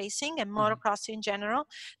motorcycle racing and motocross in general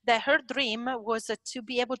that her dream was to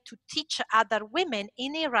be able to teach other women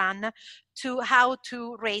in Iran to how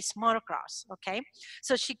to race motocross. Okay,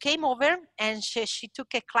 so she came over and she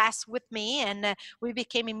took a class with me, and we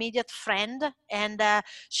became immediate friend, and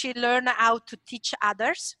she learned how to teach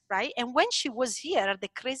others, right? And when she was here, the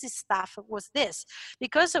crazy stuff was this,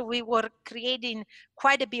 because we were creating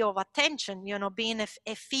quite a bit of attention, being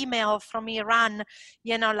a female from Iran,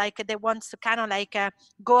 like they want to kind of like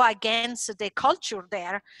go against the culture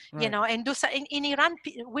there, Right. and do so. In Iran,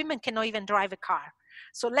 women cannot even drive a car.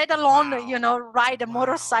 So let alone, ride a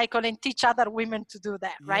motorcycle and teach other women to do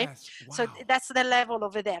that, right? Yes. Wow. So that's the level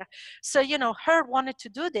over there. So, her wanted to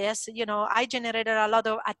do this, I generated a lot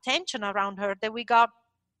of attention around her that we got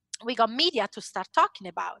media to start talking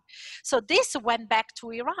about. So this went back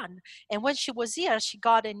to Iran. And when she was here, she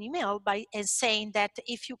got an email and saying that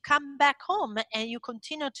if you come back home and you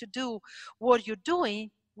continue to do what you're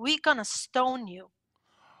doing, we're going to stone you.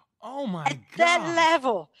 Oh my At that God.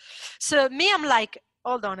 level. So I'm like,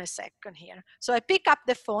 hold on a second here. So I pick up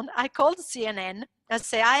the phone, I called CNN and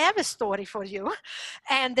say, I have a story for you.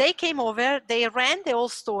 And they came over, they ran the whole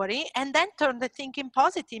story and then turned the thinking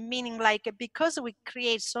positive, meaning like because we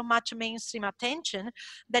create so much mainstream attention,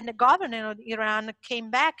 then the governor of Iran came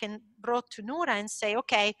back and brought to Noura and say,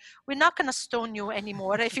 okay, we're not going to stone you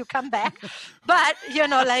anymore if you come back. But,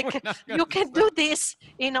 like you can do this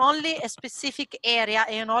in only a specific area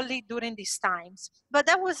and only during these times. But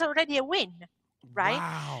that was already a win. Right.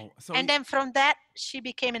 Wow. So and then from that, she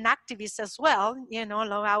became an activist as well,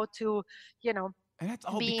 how to, and that's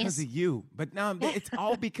all because of you. But now it's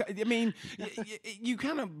all because, I mean, you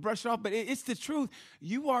kind of brush it off, but it's the truth.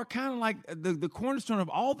 You are kind of like the cornerstone of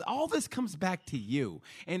all this comes back to you.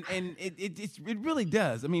 And it really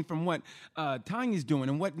does. I mean, from what Tanya's doing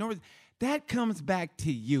and what Nora's, that comes back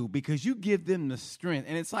to you because you give them the strength.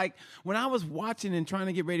 And it's like when I was watching and trying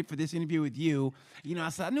to get ready for this interview with you, I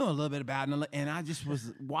said, I knew a little bit about it, and I just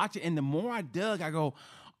was watching. And the more I dug, I go,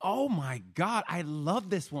 oh my God, I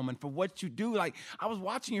love this woman for what you do. Like I was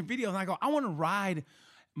watching your videos and I go, I want to ride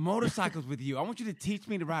motorcycles with you. I want you to teach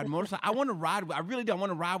me to ride motorcycles. I want to ride. I really do. I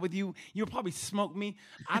want to ride with you. You'll probably smoke me.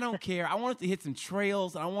 I don't care. I want us to hit some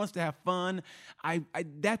trails. I want us to have fun.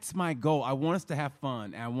 That's my goal. I want us to have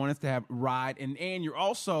fun. And I want us to have ride. And you're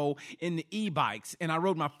also in the e-bikes. And I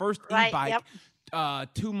rode my first e-bike. Yep.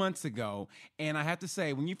 2 months ago, and I have to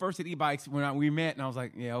say, when you first did e-bikes, when we met, and I was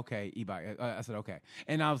like, yeah, okay, e-bike. I said, okay.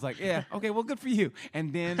 And I was like, yeah, okay, well, good for you.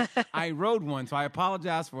 And then I rode one, so I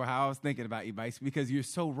apologize for how I was thinking about e-bikes because you're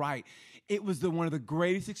so right. It was one of the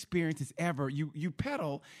greatest experiences ever. You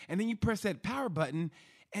pedal, and then you press that power button,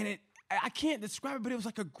 and I can't describe it, but it was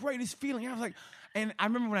like a greatest feeling. I was like, and I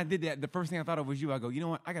remember when I did that, the first thing I thought of was you. I go, you know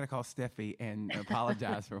what? I got to call Steffi and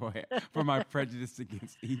apologize for my prejudice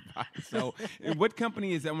against e-bikes. So what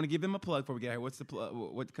company is that? I'm going to give them a plug before we get here. What's the plug?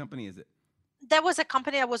 What company is it? That was a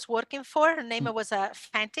company I was working for. Her name was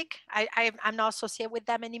Fantic. I'm not associated with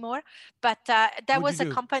them anymore. But that was a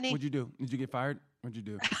company. What'd you do? Did you get fired? What'd you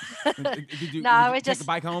do? Did you take a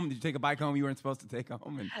bike home? Did you take a bike home you weren't supposed to take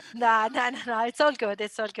home? No. It's all good.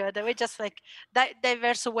 It's all good. We just like that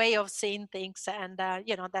diverse way of seeing things, and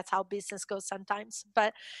that's how business goes sometimes.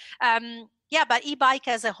 But but e-bike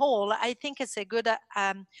as a whole, I think it's a good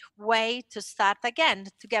way to start again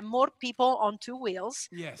to get more people on two wheels.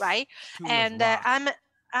 Yes, right. And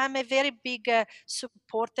I'm a very big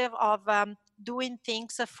supportive of doing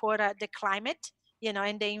things for the climate. In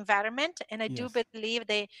the environment, and I do believe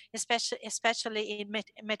especially in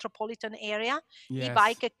metropolitan area,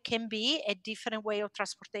 e-bike can be a different way of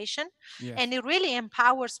transportation, and it really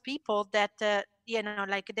empowers people that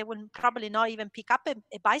like they will probably not even pick up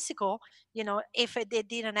a bicycle, if they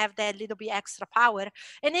didn't have that little bit extra power.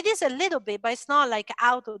 And it is a little bit, but it's not like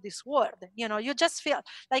out of this world. You just feel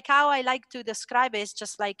like, how I like to describe it is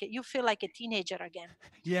just like you feel like a teenager again.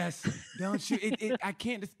 Yes, don't you? I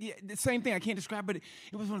can't. The same thing. I can't describe, but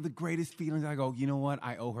it was one of the greatest feelings. I go, you know what?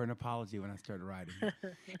 I owe her an apology when I started riding.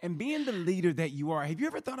 And being the leader that you are, have you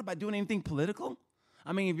ever thought about doing anything political?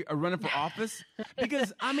 I mean, if you're running for office?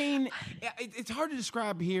 Because, I mean, it's hard to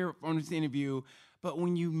describe here on this interview, but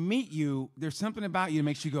when you meet you, there's something about you that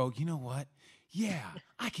makes you go, you know what? Yeah,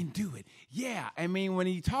 I can do it. Yeah. I mean, when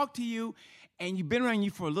he talk to you and you've been around you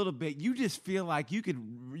for a little bit, you just feel like you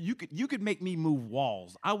could make me move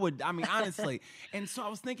walls. I mean, honestly. And so I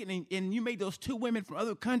was thinking, and you made those two women from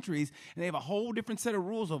other countries, and they have a whole different set of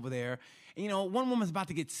rules over there. One woman's about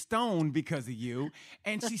to get stoned because of you,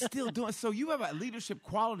 and she's still doing. So you have a leadership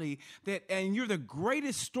quality and you're the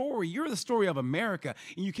greatest story. You're the story of America.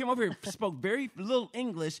 And you came over here, spoke very little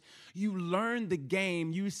English. You learned the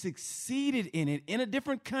game. You succeeded in it in a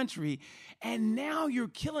different country, and now you're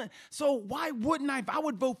killing. So why why wouldn't I? I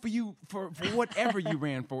would vote for you for whatever you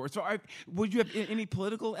ran for. So would you have any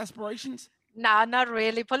political aspirations? No, not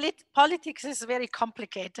really. Politics is very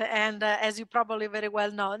complicated, and as you probably very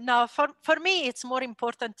well know, no. For me, it's more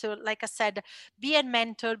important to, like I said, be a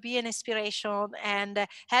mentor, be an inspiration, and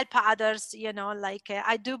help others.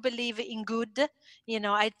 I do believe in good.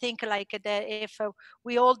 I think like that if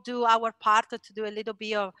we all do our part to do a little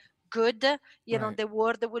bit of good, Right. the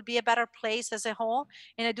world will be a better place as a whole.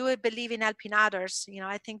 And I do believe in helping others.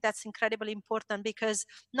 I think that's incredibly important, because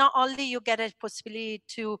not only you get a possibility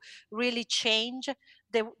to really change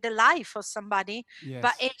the life of somebody,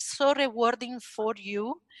 but Yes. it's so rewarding for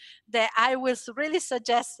you that I will really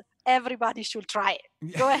suggest everybody should try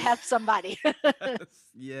it. Go and help somebody.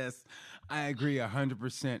 Yes, I agree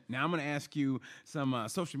 100%. Now I'm going to ask you some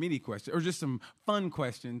social media questions, or just some fun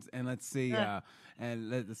questions, and let's see.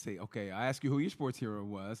 Let's see. Okay, I ask you who your sports hero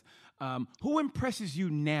was. Who impresses you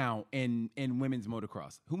now in women's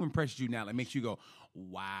motocross? Who impresses you now? That makes you go,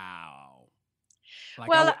 wow. Like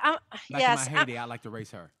Well, yes, in my heyday, I like to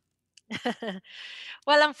race her.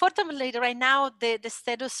 Well, unfortunately, right now the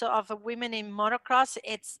status of women in motocross,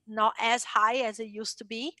 it's not as high as it used to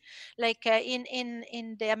be. Like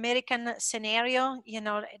in the American scenario,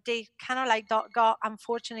 they kind of like got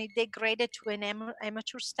unfortunately degraded to an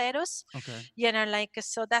amateur status. Okay.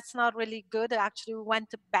 So that's not really good. Actually, we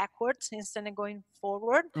went backwards instead of going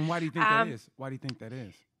forward. And why do you think that is? Why do you think that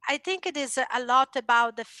is? I think it is a lot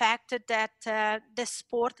about the fact that the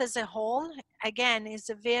sport as a whole, again, is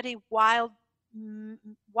a very wild,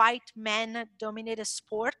 white man dominated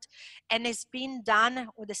sport, and it's been done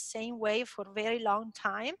with the same way for a very long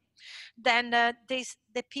time. Then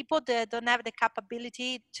the people that don't have the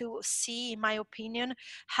capability to see, in my opinion,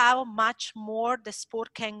 how much more the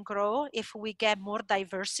sport can grow if we get more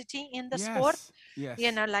diversity in the sport. Yes.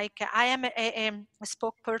 I am a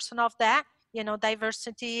spokesperson of that.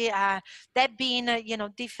 Diversity, that being,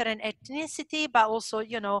 different ethnicity, but also,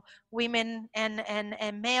 women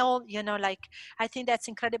and male, I think that's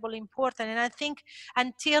incredibly important. And I think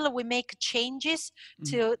until we make changes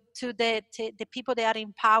to the people that are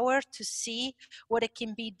in power to see what it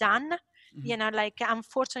can be done,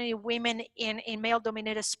 unfortunately, women in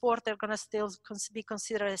male-dominated sport are going to still be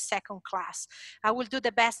considered a second class. I will do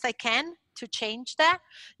the best I can to change that,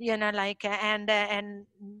 and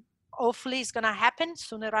hopefully it's going to happen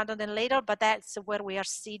sooner rather than later, but that's where we are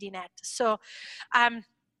sitting at. So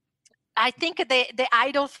I think the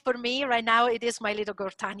idol for me right now, it is my little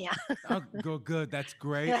girl, Tanya. Oh, good. That's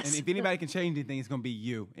great. Yes. And if anybody can change anything, it's going to be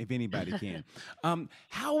you, if anybody can.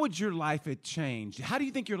 How would your life have changed? How do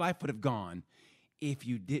you think your life would have gone if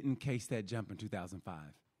you didn't case that jump in 2005?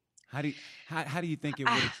 How do you think it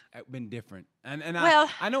would have been different? And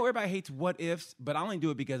I know everybody hates what ifs, but I only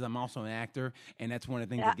do it because I'm also an actor, and that's one of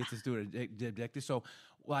the things that gets us to the objective. So,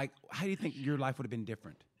 how do you think your life would have been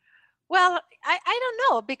different? Well, I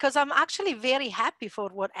don't know, because I'm actually very happy for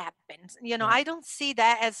what happened. I don't see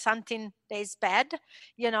that as something that is bad.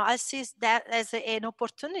 I see that as an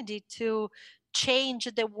opportunity to change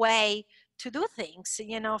the way to do things.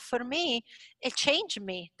 For me, it changed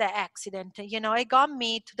me, the accident. It got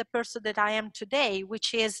me to the person that I am today,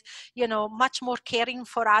 which is, much more caring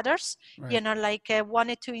for others, Right.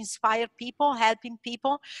 Wanted to inspire people, helping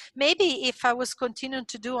people. Maybe if I was continuing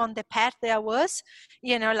to do on the path that I was,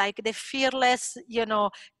 the fearless,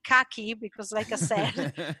 cocky, because like I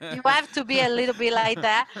said, you have to be a little bit like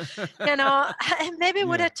that, maybe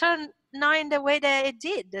would have turned not in the way that it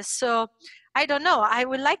did. So I don't know. I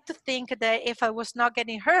would like to think that if I was not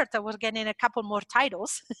getting hurt, I was getting a couple more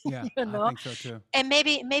titles. Yeah, I think so too. And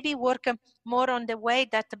maybe work more on the way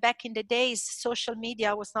that back in the days, social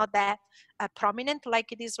media was not that prominent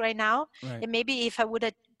like it is right now. Right. And maybe if I would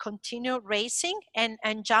have continued racing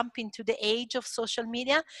and jump into the age of social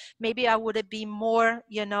media, maybe I would have been more,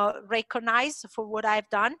 recognized for what I've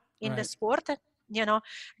done in the sport.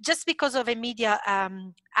 Just because of a media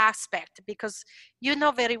aspect, because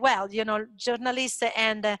very well, journalists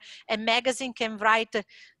and a magazine can write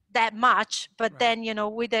that much, but then,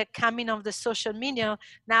 with the coming of the social media,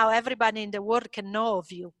 now everybody in the world can know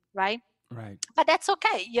of you, right? Right. But that's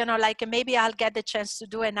okay, maybe I'll get the chance to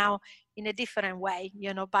do it now in a different way,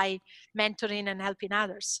 by mentoring and helping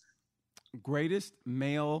others. Greatest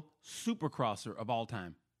male supercrosser of all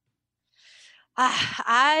time?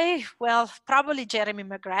 Probably Jeremy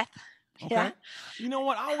McGrath. Okay. Yeah. You know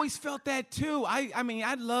what? I always felt that too. I mean,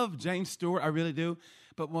 I love James Stewart. I really do.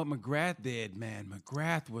 But what McGrath did, man,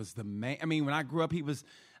 McGrath was the man. I mean, when I grew up, he was.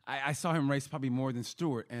 I saw him race probably more than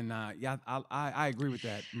Stewart, and yeah, I agree with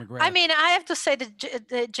that, McGrath. I mean, I have to say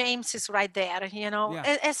that James is right there,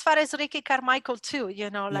 Yeah. as far as Ricky Carmichael too,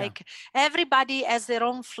 like everybody has their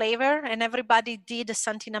own flavor and everybody did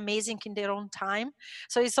something amazing in their own time.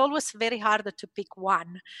 So it's always very hard to pick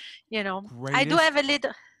one, I do have a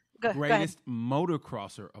little... Greatest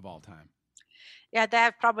motocrosser of all time. Yeah,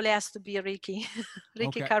 that probably has to be Ricky,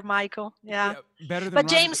 Ricky Carmichael. Yeah. Better than but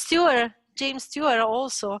James Stewart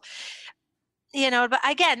also, but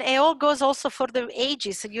again, it all goes also for the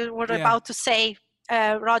ages. You were about to say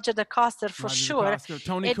Roger DeCoster for sure.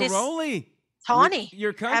 Tony Caroli. Tony.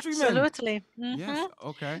 Your countryman. Absolutely. Mm-hmm. Yes,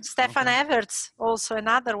 okay. Stefan Everts, also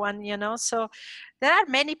another one, So there are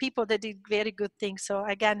many people that did very good things. So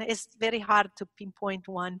again, it's very hard to pinpoint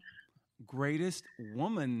one. Greatest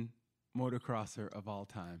woman motocrosser of all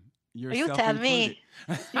time. You tell me.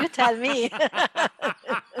 You tell me.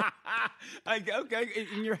 Okay,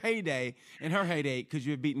 in her heyday, could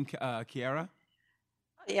you have beaten Chiara?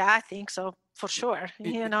 Yeah, I think so, for sure.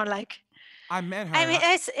 I met her. I mean,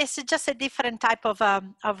 it's just a different type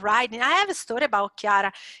of riding. I have a story about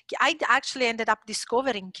Chiara. I actually ended up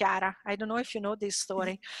discovering Chiara. I don't know if you know this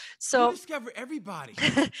story. So you discover everybody.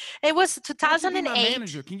 It was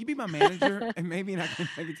 2008. Can you be my manager? And maybe I can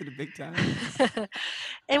make it to the big time.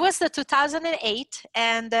 It was the 2008,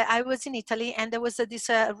 and I was in Italy, and there was this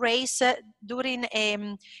race during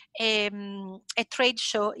a trade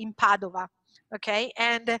show in Padova. Okay,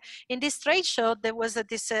 and in this trade show, there was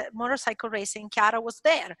this motorcycle racing. Chiara was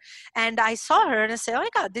there, and I saw her and I said, "Oh my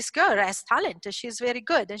God, this girl has talent. She's very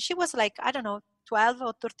good." And she was like, I don't know, 12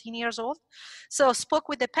 or 13 years old. So I spoke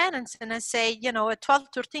with the parents and I say, at 12,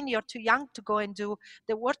 13, you're too young to go and do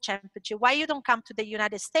the world championship. Why you don't come to the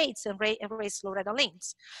United States and race Loretta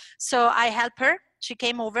Lynn's? So I helped her. She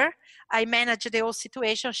came over. I managed the whole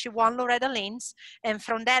situation. She won Loretta Lynn's. And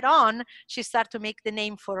from that on, she started to make the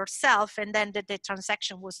name for herself. And then the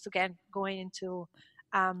transaction was to get going into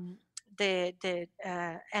the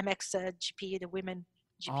MXGP, the women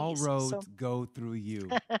GPs. All roads go through you.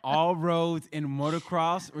 All roads in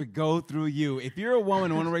motocross would go through you. If you're a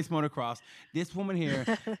woman who want to race motocross, this woman here,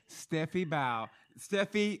 Steffi Bow.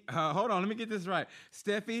 Steffi, hold on, let me get this right.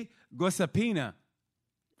 Steffi Gosapina.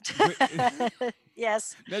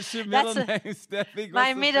 Yes. That's your middle name, Steffi.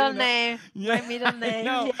 My middle name. Yeah. My middle name.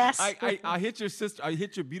 No, yes. I hit your sister. I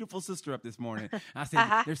hit your beautiful sister up this morning. I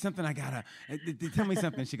said, "There's something I gotta tell me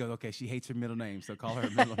something." She goes, "Okay." She hates her middle name, so call her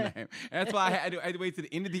middle name. That's why I had to wait to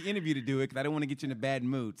the end of the interview to do it because I didn't want to get you in a bad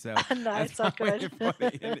mood. So no, it's all good. For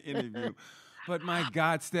the interview. But my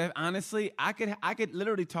God, Steph, honestly, I could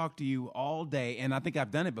literally talk to you all day, and I think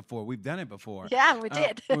I've done it before. We've done it before. Yeah, we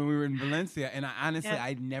did. When we were in Valencia, and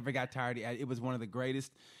I never got tired. It was one of the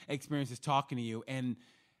greatest experiences talking to you, and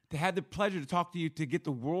to have the pleasure to talk to you, to get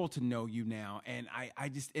the world to know you now. And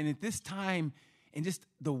and at this time, in just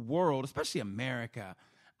the world, especially America,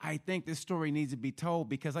 I think this story needs to be told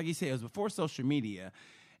because, like you said, it was before social media.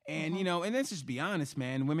 And, and let's just be honest,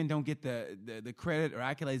 man, women don't get the credit or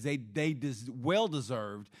accolades they well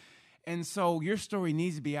deserved. And so your story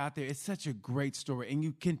needs to be out there. It's such a great story. And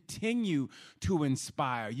you continue to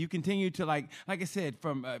inspire. You continue to, like I said,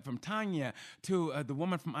 from Tanya to the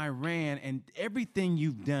woman from Iran, and everything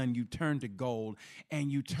you've done, you turned to gold.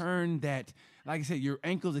 And you turned that, like I said, your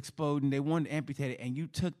ankle's exploding. They wanted to amputate it, and you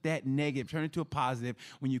took that negative, turned it to a positive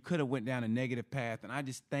when you could have went down a negative path. And I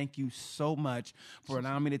just thank you so much for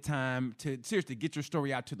allowing me the time to seriously get your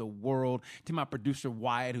story out to the world. To my producer,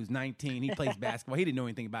 Wyatt, who's 19. He plays basketball. He didn't know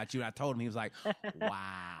anything about you. And I told him, he was like,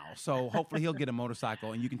 wow. So hopefully he'll get a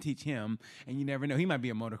motorcycle, and you can teach him. And you never know. He might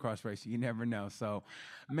be a motocross racer. You never know. So,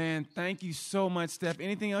 man, thank you so much, Steph.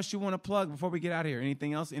 Anything else you want to plug before we get out of here?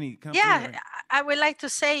 Anything else? Any company? Yeah, I would like to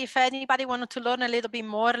say, if anybody wanted to learn a little bit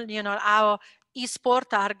more, how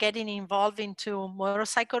esports are getting involved into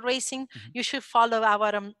motorcycle racing, you should follow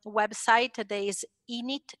our website. There is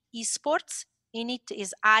Init Esports. Init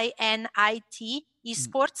is INIT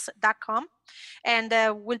esports.com, and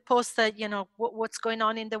we'll post what's going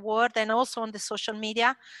on in the world and also on the social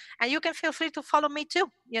media. And you can feel free to follow me too.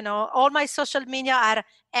 All my social media are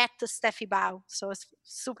at Steffi Bow, so it's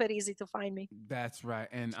super easy to find me. That's right.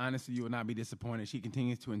 And honestly, you will not be disappointed. She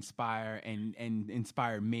continues to inspire and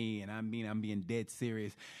inspire me, and I'm being dead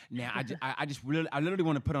serious. Now I literally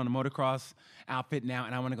want to put on a motocross outfit now,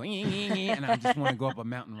 and I want to go and I just want to go up a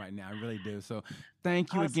mountain right now. I really do. So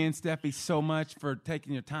thank you again, Steffi, so much for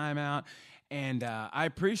taking your time out. And I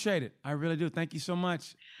appreciate it. I really do. Thank you so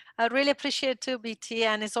much. I really appreciate it too, BT,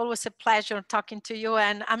 and it's always a pleasure talking to you.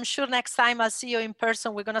 And I'm sure next time I'll see you in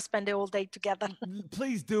person, we're gonna spend the whole day together.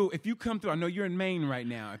 Please do. If you come through, I know you're in Maine right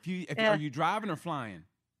now. Are you driving or flying?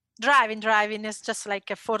 Driving. It's just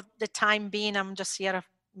like for the time being, I'm just here.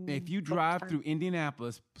 If you drive through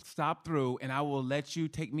Indianapolis, stop through, and I will let you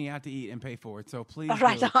take me out to eat and pay for it. So please.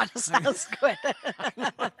 Right on. Sounds good. I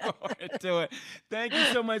look forward to it. Thank you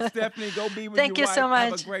so much, Stephanie. Go be with Thank your you wife. so much.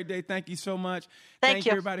 Have a great day. Thank you so much. Thank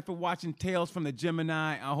you, everybody, for watching Tales from the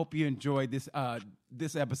Gemini. I hope you enjoyed this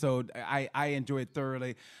episode. I enjoyed it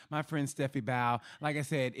thoroughly. My friend Steffi Bao. Like I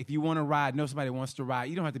said, if you want to ride, know somebody wants to ride.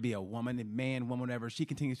 You don't have to be a woman, a man, woman, whatever. She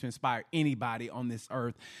continues to inspire anybody on this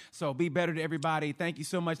earth. So be better to everybody. Thank you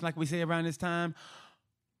so much. Like we say around this time,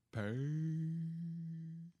 peace.